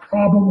quite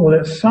probable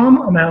that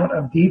some amount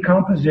of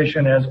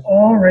decomposition has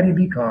already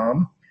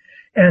become,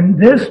 and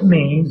this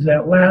means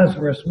that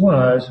Lazarus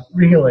was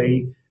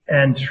really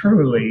and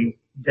truly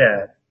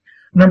dead.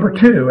 Number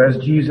 2, as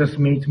Jesus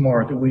meets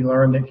Martha, we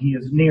learn that he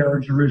is near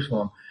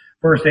Jerusalem.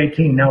 Verse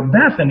 18, now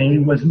Bethany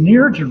was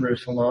near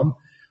Jerusalem,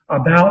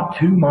 about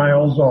 2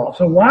 miles off.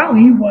 So while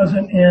he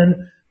wasn't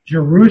in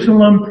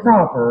Jerusalem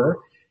proper,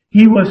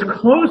 he was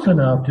close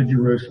enough to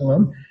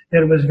Jerusalem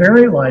that it was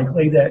very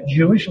likely that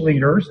Jewish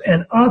leaders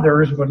and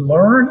others would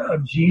learn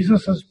of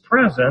Jesus'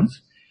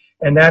 presence,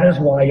 and that is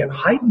why it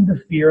heightened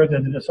the fear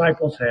that the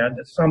disciples had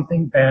that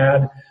something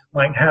bad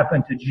might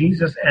happen to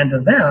Jesus and to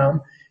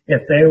them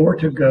if they were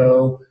to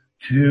go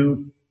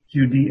to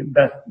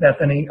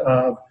Bethany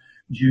of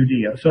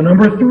Judea. So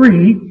number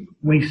 3,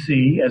 we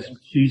see as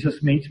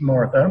Jesus meets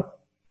Martha,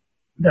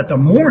 that the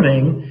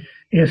mourning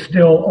is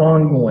still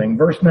ongoing.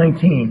 Verse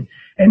 19,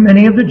 and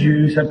many of the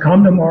Jews had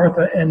come to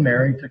Martha and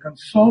Mary to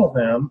console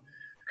them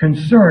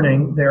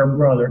concerning their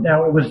brother.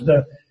 Now it was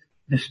the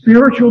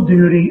spiritual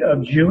duty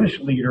of Jewish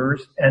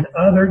leaders and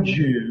other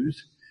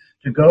Jews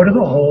to go to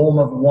the home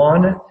of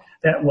one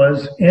that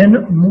was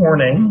in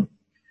mourning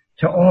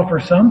to offer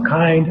some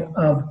kind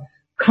of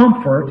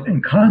comfort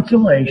and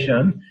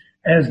consolation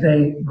as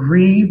they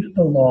grieved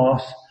the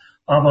loss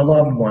of a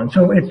loved one.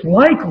 So it's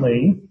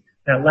likely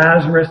that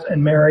Lazarus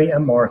and Mary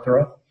and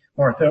Martha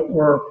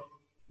were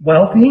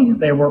wealthy.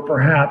 They were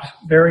perhaps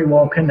very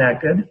well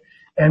connected.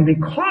 And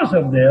because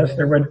of this,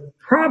 there would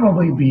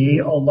probably be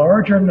a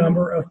larger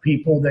number of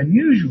people than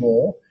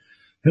usual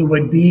who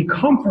would be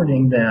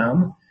comforting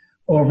them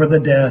over the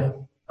death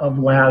of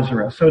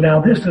Lazarus. So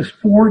now this is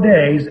 4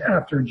 days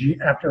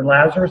after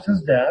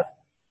Lazarus' death,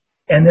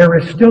 and there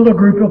is still a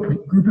group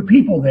of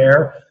people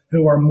there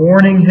who are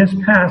mourning his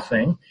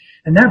passing.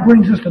 And that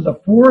brings us to the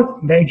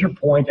 4th major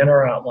point in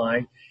our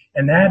outline,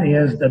 and that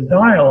is the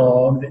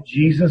dialogue that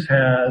Jesus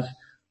has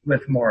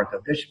with Martha.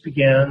 This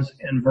begins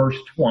in verse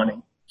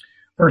 20.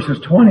 Verses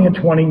 20 and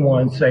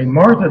 21 say,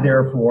 Martha,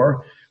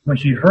 therefore, when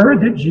she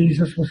heard that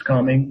Jesus was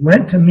coming,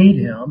 went to meet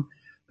him,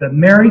 but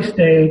Mary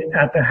stayed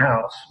at the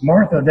house.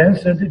 Martha then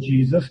said to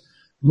Jesus,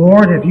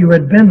 Lord, if you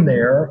had been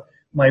there,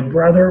 my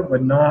brother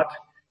would not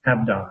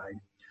have died.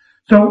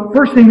 So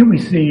first thing that we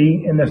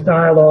see in this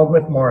dialogue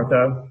with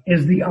Martha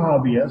is the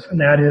obvious, and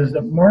that is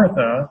that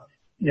Martha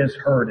is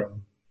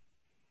hurting.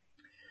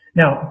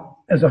 Now,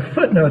 as a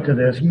footnote to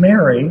this,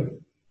 Mary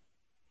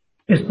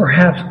is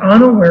perhaps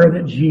unaware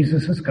that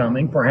Jesus is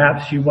coming.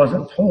 Perhaps she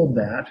wasn't told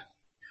that.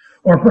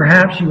 Or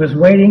perhaps she was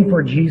waiting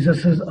for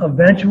Jesus'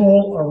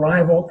 eventual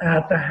arrival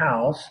at the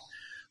house.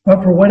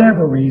 But for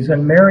whatever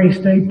reason, Mary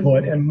stayed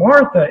put, and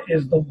Martha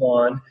is the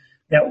one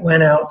that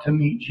went out to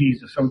meet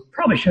Jesus. So we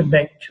probably shouldn't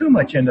make too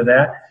much into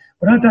that,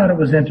 but I thought it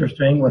was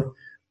interesting with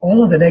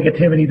all of the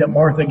negativity that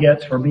Martha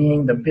gets for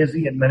being the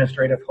busy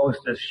administrative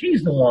hostess.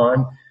 She's the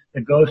one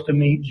that goes to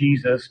meet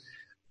Jesus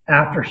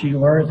after she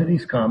learns that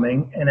he's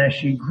coming and as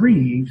she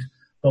grieves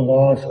the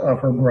loss of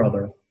her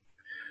brother.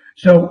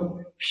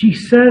 So she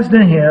says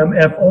to him,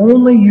 if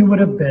only you would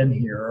have been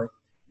here,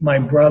 my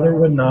brother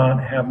would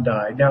not have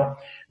died. Now,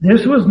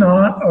 this was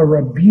not a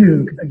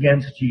rebuke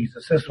against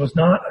Jesus. This was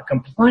not a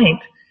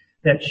complaint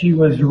that she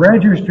was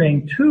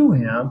registering to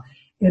him.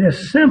 It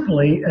is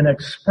simply an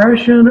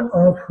expression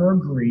of her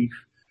grief,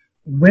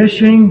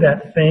 wishing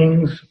that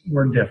things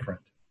were different.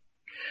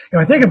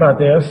 I think about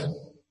this,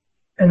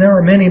 and there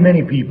are many,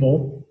 many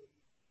people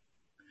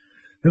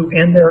who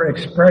in their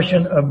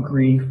expression of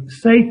grief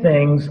say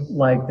things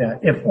like that.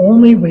 If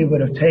only we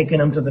would have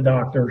taken him to the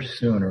doctor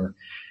sooner.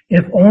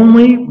 If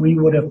only we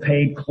would have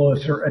paid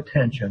closer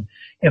attention.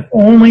 If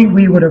only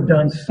we would have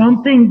done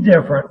something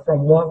different from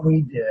what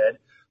we did,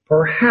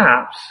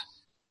 perhaps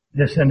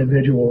this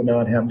individual would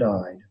not have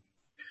died.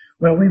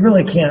 Well, we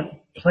really can't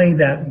play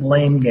that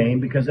blame game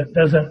because it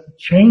doesn't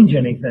change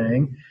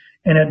anything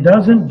and it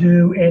doesn't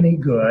do any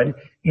good.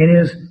 It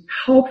is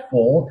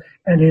helpful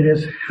and it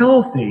is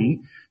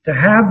healthy to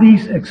have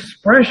these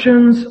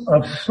expressions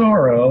of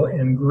sorrow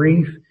and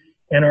grief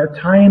in our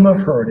time of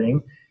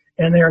hurting,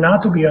 and they are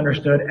not to be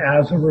understood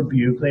as a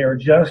rebuke. They are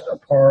just a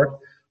part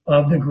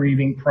of the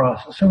grieving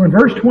process. So in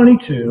verse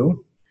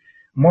 22,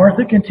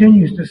 Martha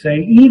continues to say,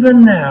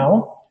 even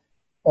now,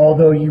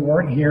 although you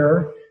weren't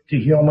here to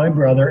heal my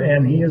brother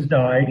and he has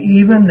died,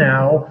 even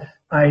now,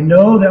 I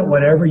know that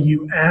whatever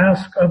you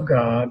ask of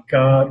God,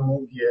 God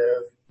will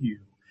give you.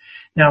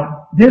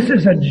 Now, this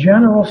is a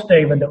general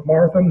statement that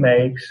Martha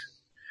makes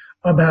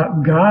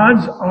about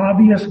God's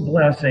obvious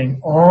blessing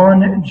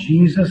on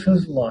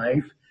Jesus'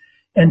 life,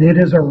 and it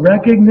is a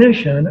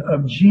recognition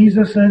of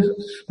Jesus'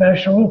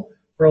 special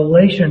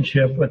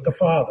relationship with the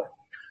Father.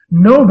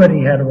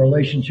 Nobody had a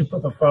relationship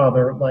with the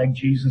Father like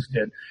Jesus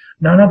did.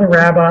 None of the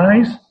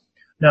rabbis,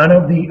 none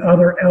of the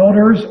other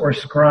elders or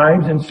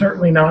scribes, and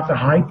certainly not the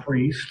high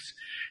priests.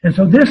 And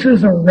so this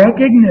is a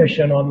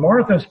recognition on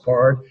Martha's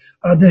part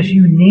of this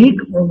unique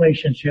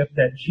relationship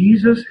that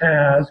Jesus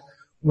has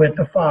with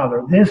the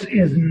Father. This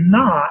is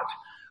not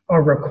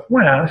a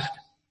request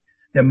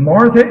that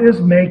Martha is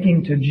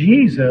making to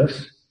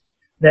Jesus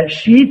that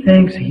she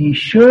thinks he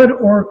should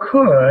or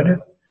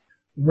could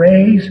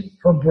raise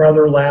her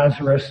brother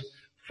Lazarus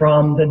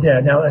from the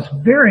dead. Now that's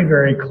very,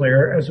 very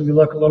clear as we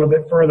look a little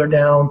bit further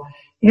down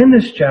in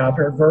this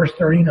chapter, verse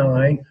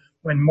 39,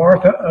 when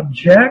Martha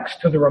objects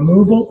to the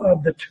removal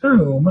of the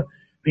tomb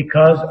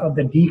because of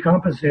the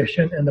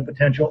decomposition and the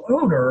potential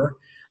odor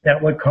that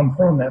would come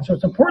from that. So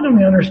it's important that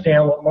we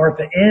understand what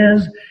Martha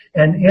is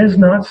and is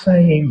not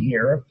saying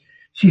here.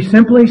 She's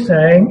simply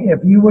saying, if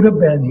you would have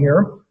been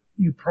here,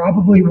 you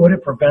probably would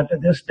have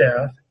prevented this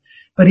death.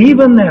 But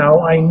even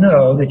now, I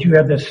know that you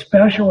have this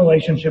special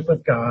relationship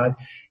with God,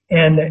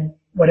 and that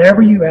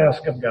whatever you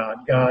ask of God,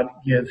 God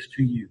gives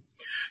to you.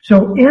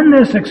 So in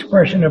this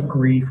expression of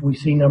grief, we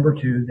see number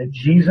 2, that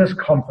Jesus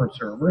comforts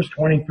her. Verse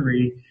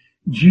 23,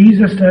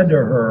 Jesus said to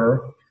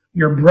her,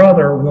 your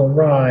brother will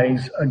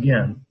rise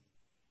again.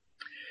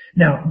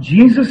 Now,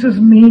 Jesus'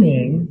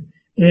 meaning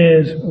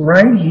is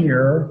right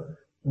here,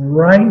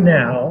 right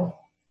now.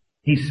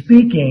 He's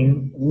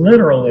speaking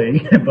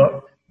literally,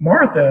 but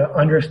Martha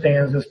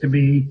understands this to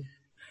be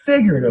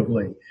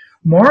figuratively.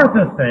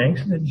 Martha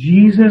thinks that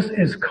Jesus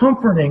is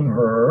comforting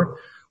her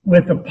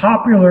with the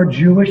popular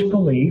Jewish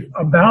belief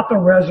about the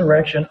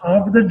resurrection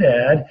of the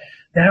dead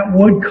that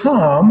would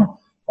come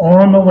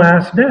on the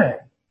last day.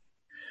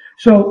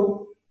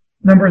 So,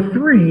 number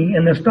 3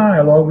 in this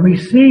dialogue, we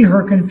see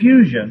her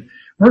confusion.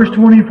 Verse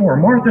 24,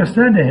 Martha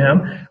said to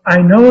him, I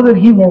know that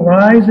he will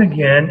rise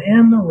again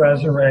in the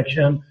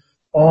resurrection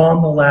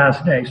on the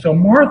last day. So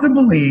Martha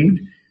believed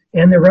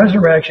in the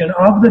resurrection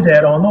of the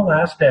dead on the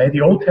last day.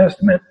 The Old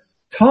Testament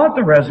taught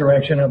the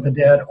resurrection of the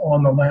dead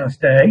on the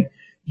last day.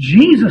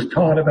 Jesus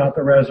taught about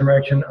the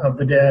resurrection of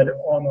the dead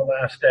on the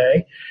last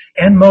day.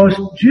 And most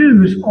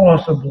Jews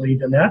also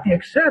believed in that. The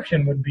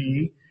exception would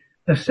be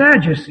the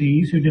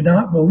Sadducees, who did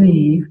not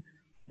believe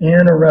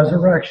in a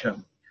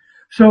resurrection.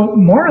 So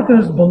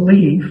Martha's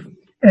belief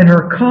and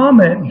her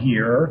comment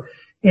here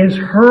is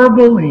her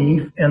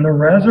belief in the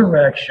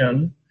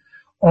resurrection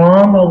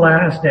on the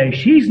last day.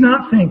 She's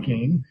not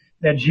thinking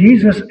that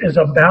Jesus is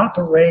about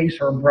to raise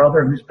her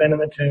brother who's been in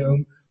the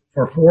tomb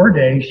for 4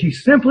 days.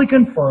 She's simply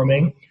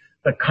confirming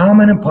the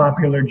common and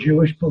popular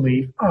Jewish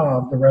belief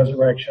of the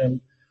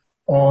resurrection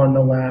on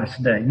the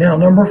last day. Now,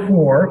 number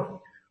 4,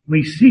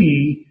 we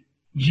see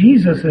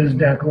Jesus'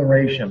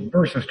 declaration.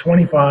 Verses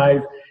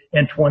 25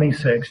 and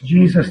 26.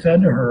 Jesus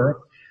said to her,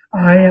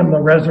 I am the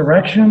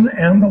resurrection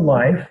and the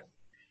life.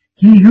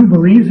 He who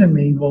believes in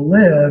me will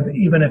live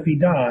even if he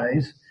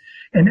dies,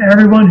 and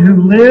everyone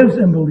who lives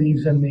and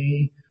believes in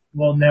me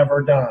will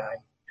never die.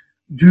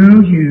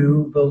 Do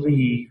you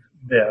believe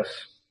this?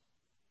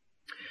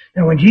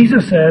 Now, when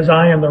Jesus says,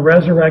 I am the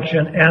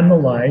resurrection and the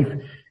life,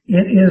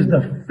 it is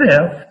the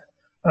 5th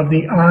of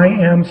the I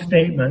am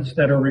statements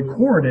that are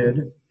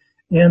recorded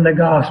in the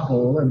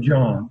Gospel of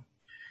John.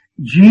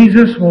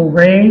 Jesus will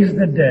raise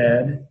the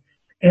dead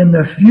in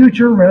the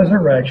future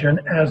resurrection,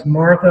 as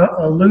Martha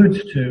alludes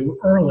to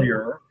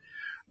earlier,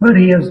 but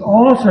he is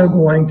also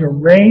going to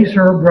raise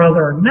her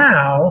brother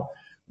now,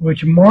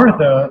 which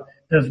Martha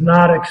does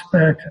not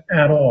expect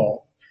at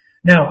all.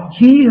 Now,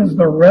 he is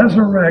the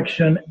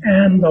resurrection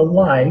and the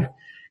life.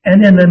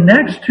 And in the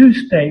next 2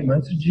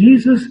 statements,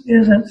 Jesus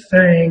isn't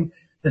saying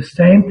the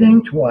same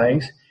thing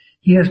twice.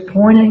 He is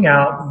pointing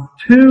out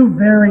 2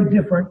 very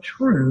different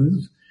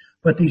truths,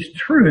 but these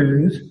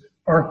truths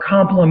are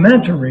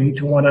complementary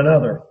to one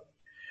another.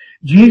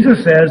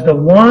 Jesus says, the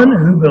one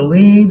who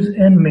believes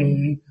in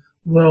me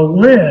will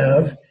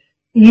live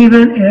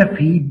even if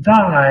he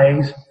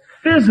dies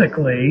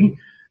physically,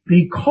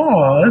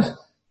 because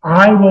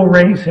I will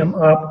raise him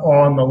up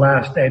on the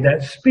last day.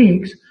 That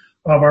speaks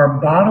of our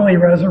bodily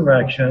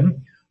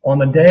resurrection. On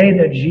the day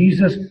that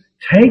Jesus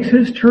takes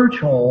his church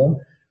home,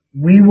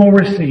 we will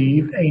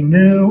receive a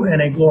new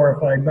and a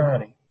glorified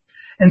body.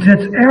 And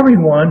since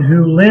everyone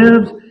who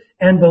lives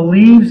and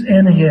believes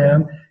in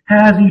him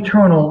has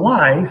eternal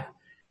life,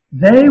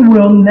 they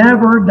will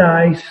never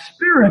die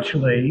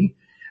spiritually,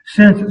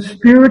 since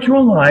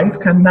spiritual life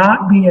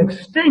cannot be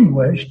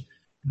extinguished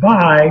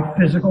by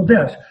physical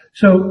death.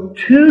 So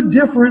 2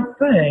 different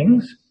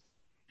things,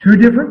 2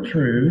 different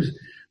truths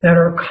that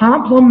are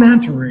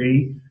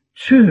complementary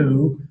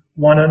to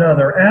one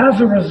another.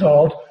 As a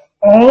result,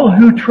 all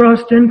who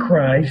trust in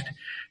Christ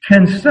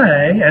can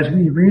say, as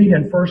we read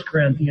in 1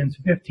 Corinthians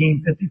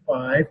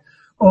 15:55,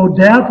 O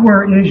death,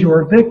 where is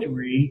your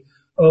victory?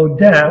 O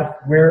death,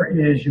 where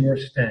is your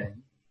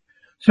sting?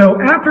 So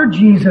after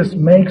Jesus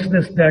makes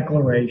this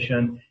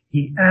declaration,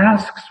 he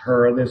asks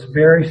her this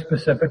very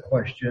specific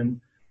question,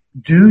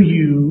 do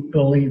you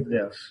believe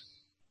this?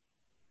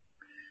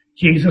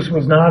 Jesus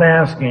was not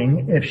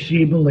asking if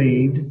she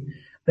believed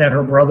that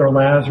her brother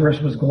Lazarus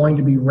was going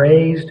to be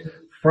raised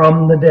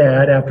from the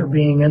dead after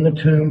being in the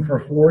tomb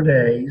for 4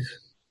 days.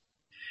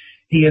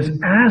 He is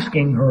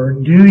asking her,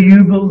 do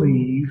you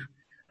believe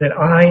that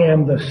I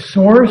am the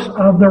source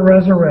of the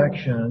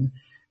resurrection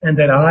and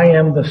that I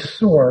am the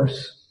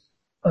source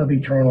of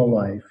eternal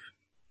life?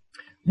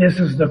 This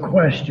is the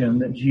question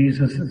that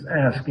Jesus is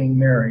asking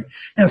Mary.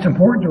 Now, it's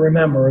important to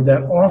remember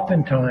that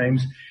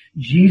oftentimes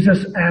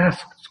Jesus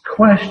asks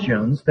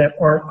questions that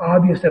aren't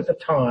obvious at the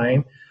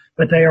time,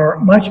 but they are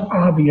much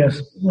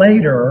obvious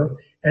later,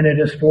 and it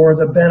is for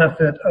the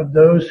benefit of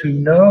those who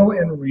know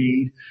and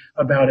read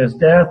about his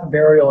death,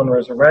 burial, and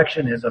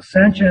resurrection, his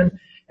ascension,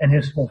 and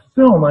his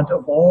fulfillment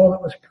of all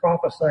that was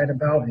prophesied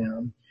about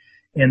him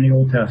in the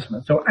Old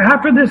Testament. So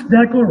after this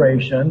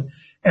declaration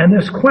and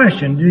this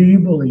question, do you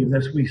believe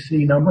this, we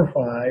see number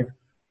 5,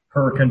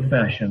 her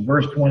confession.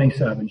 Verse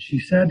 27, she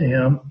said to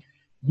him,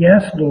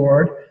 yes,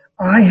 Lord,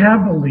 I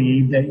have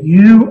believed that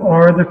you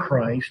are the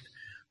Christ,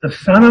 the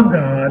Son of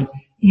God,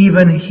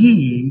 even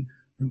he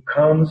who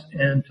comes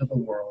into the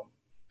world.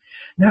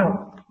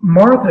 Now,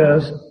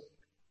 Martha's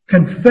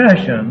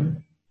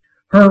confession,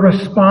 her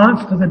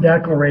response to the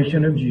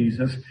declaration of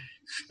Jesus,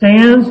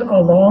 stands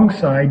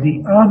alongside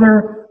the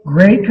other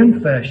great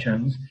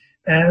confessions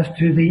as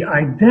to the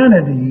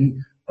identity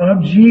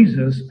of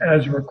Jesus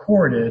as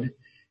recorded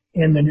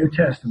in the New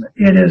Testament.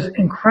 It is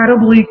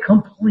incredibly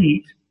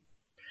complete.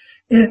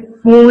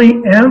 It fully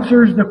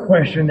answers the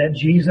question that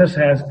Jesus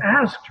has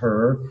asked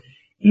her,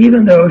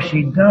 even though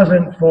she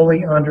doesn't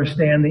fully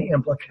understand the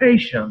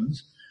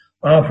implications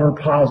of her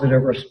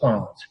positive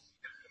response.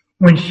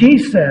 When she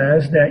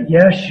says that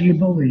yes, she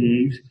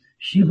believes,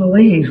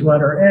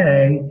 letter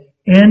A,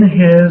 in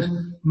his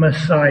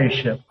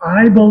messiahship.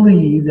 I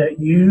believe that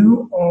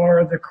you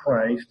are the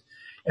Christ.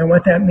 And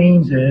what that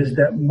means is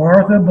that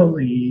Martha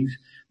believes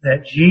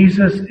that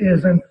Jesus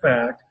is in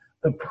fact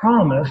the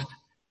promised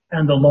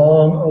and the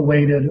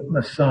long-awaited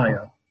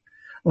Messiah.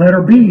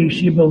 Letter B,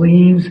 she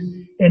believes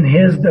in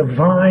his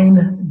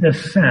divine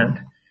descent.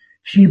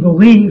 She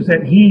believes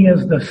that he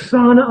is the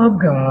Son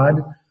of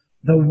God,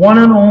 the one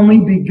and only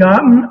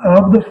begotten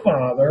of the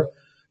Father,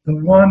 the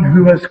one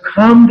who has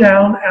come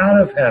down out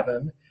of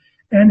heaven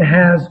and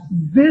has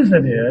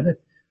visited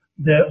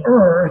the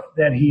earth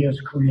that he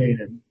has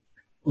created.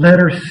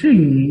 Letter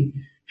C,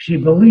 she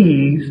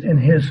believes in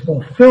his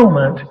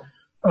fulfillment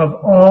of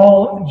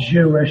all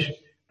Jewish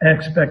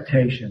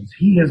expectations.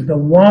 He is the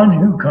one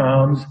who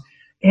comes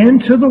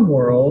into the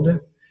world,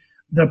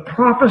 the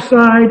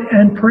prophesied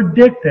and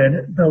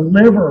predicted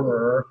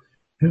deliverer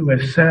who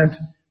is sent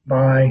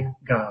by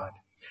God.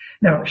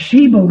 Now,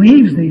 she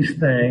believes these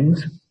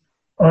things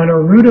on a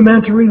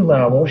rudimentary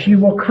level. She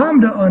will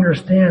come to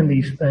understand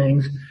these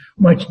things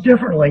much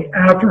differently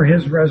after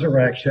his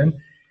resurrection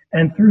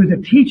and through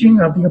the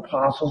teaching of the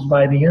apostles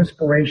by the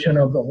inspiration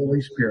of the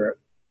Holy Spirit.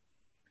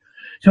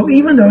 So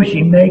even though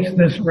she makes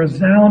this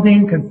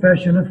resounding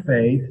confession of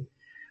faith,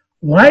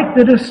 like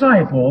the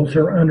disciples,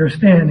 her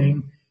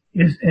understanding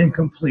is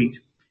incomplete.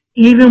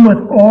 Even with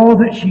all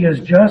that she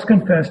has just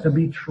confessed to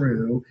be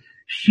true,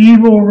 she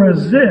will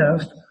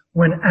resist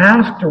when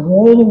asked to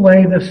roll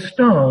away the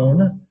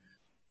stone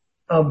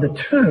of the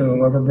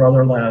tomb of her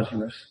brother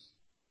Lazarus.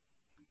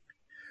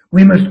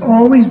 We must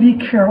always be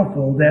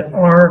careful that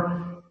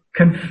our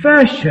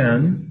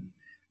confession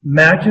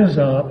matches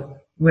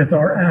up with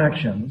our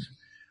actions.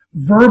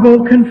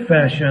 Verbal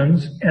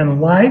confessions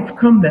and life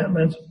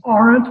commitments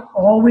aren't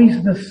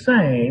always the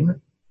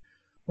same,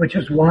 which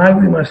is why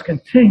we must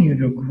continue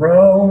to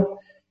grow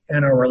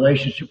in our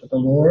relationship with the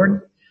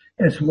Lord.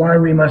 It's why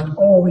we must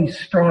always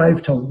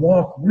strive to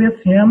walk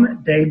with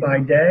him day by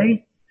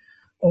day,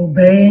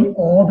 obeying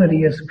all that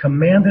he has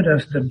commanded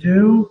us to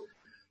do,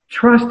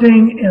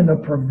 trusting in the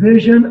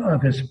provision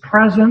of his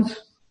presence,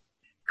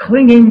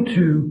 clinging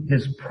to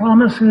his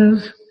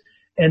promises,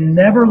 and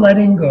never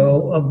letting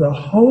go of the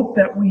hope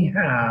that we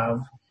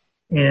have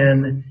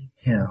in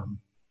him.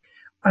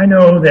 I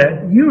know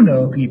that you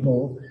know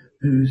people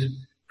whose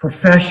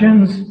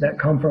professions that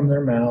come from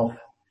their mouth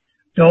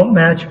don't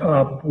match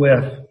up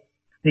with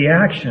the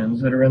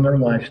actions that are in their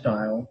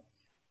lifestyle.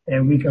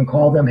 And we can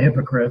call them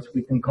hypocrites.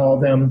 We can call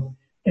them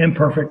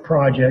imperfect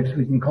projects.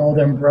 We can call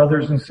them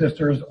brothers and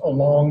sisters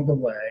along the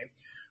way.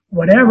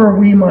 Whatever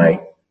we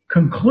might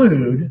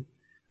conclude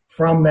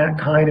from that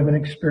kind of an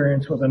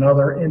experience with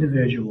another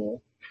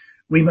individual,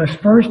 we must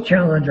first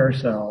challenge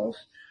ourselves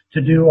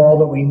to do all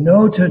that we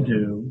know to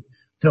do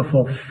to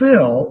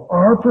fulfill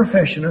our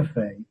profession of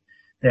faith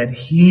that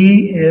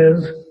he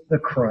is the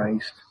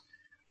Christ,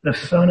 the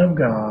Son of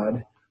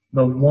God,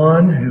 the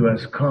one who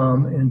has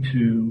come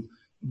into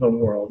the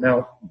world.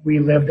 Now, we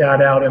live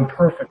that out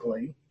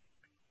imperfectly,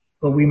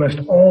 but we must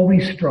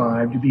always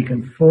strive to be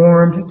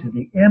conformed to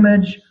the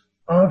image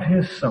of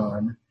his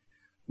Son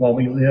while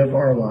we live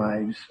our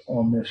lives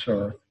on this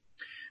earth.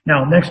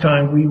 Now, next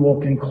time we will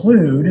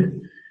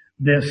conclude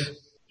this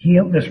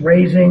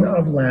raising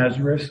of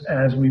Lazarus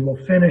as we will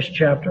finish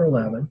chapter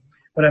 11.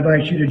 But I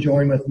invite you to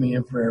join with me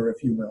in prayer,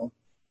 if you will.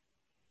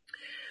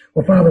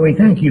 Well, Father, we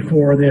thank you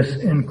for this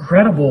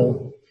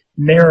incredible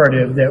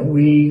narrative that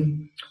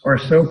we are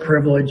so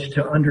privileged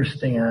to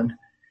understand.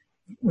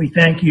 We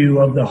thank you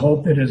of the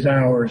hope that is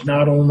ours,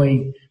 not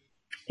only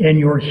in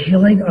your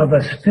healing of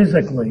us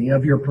physically,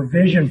 of your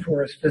provision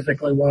for us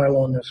physically while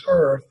on this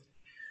earth,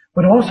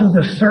 but also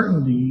the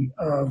certainty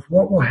of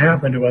what will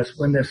happen to us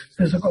when this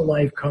physical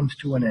life comes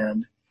to an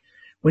end.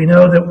 We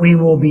know that we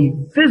will be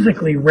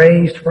physically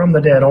raised from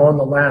the dead on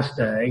the last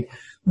day.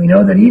 We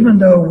know that even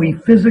though we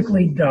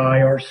physically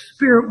die, our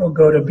spirit will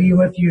go to be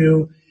with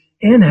you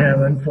in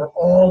heaven for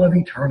all of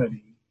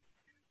eternity.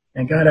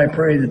 And God, I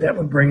pray that that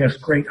would bring us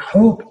great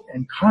hope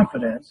and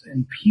confidence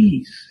and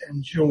peace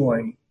and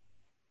joy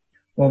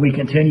while we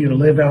continue to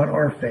live out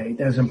our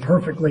faith as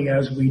imperfectly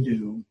as we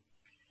do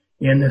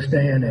in this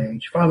day and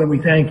age. Father, we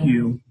thank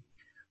you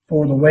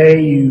for the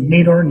way you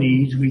meet our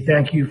needs. We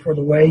thank you for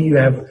the way you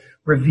have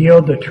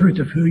revealed the truth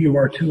of who you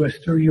are to us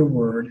through your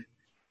word.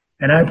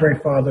 And I pray,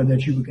 Father,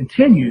 that you would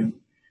continue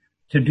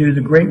to do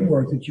the great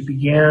work that you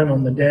began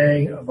on the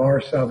day of our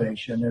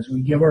salvation as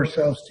we give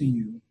ourselves to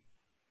you,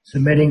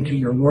 submitting to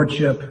your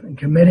lordship and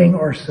committing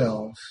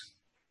ourselves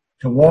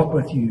to walk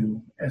with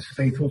you as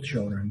faithful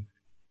children.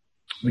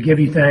 We give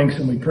you thanks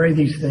and we pray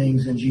these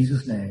things in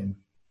Jesus' name.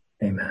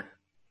 Amen.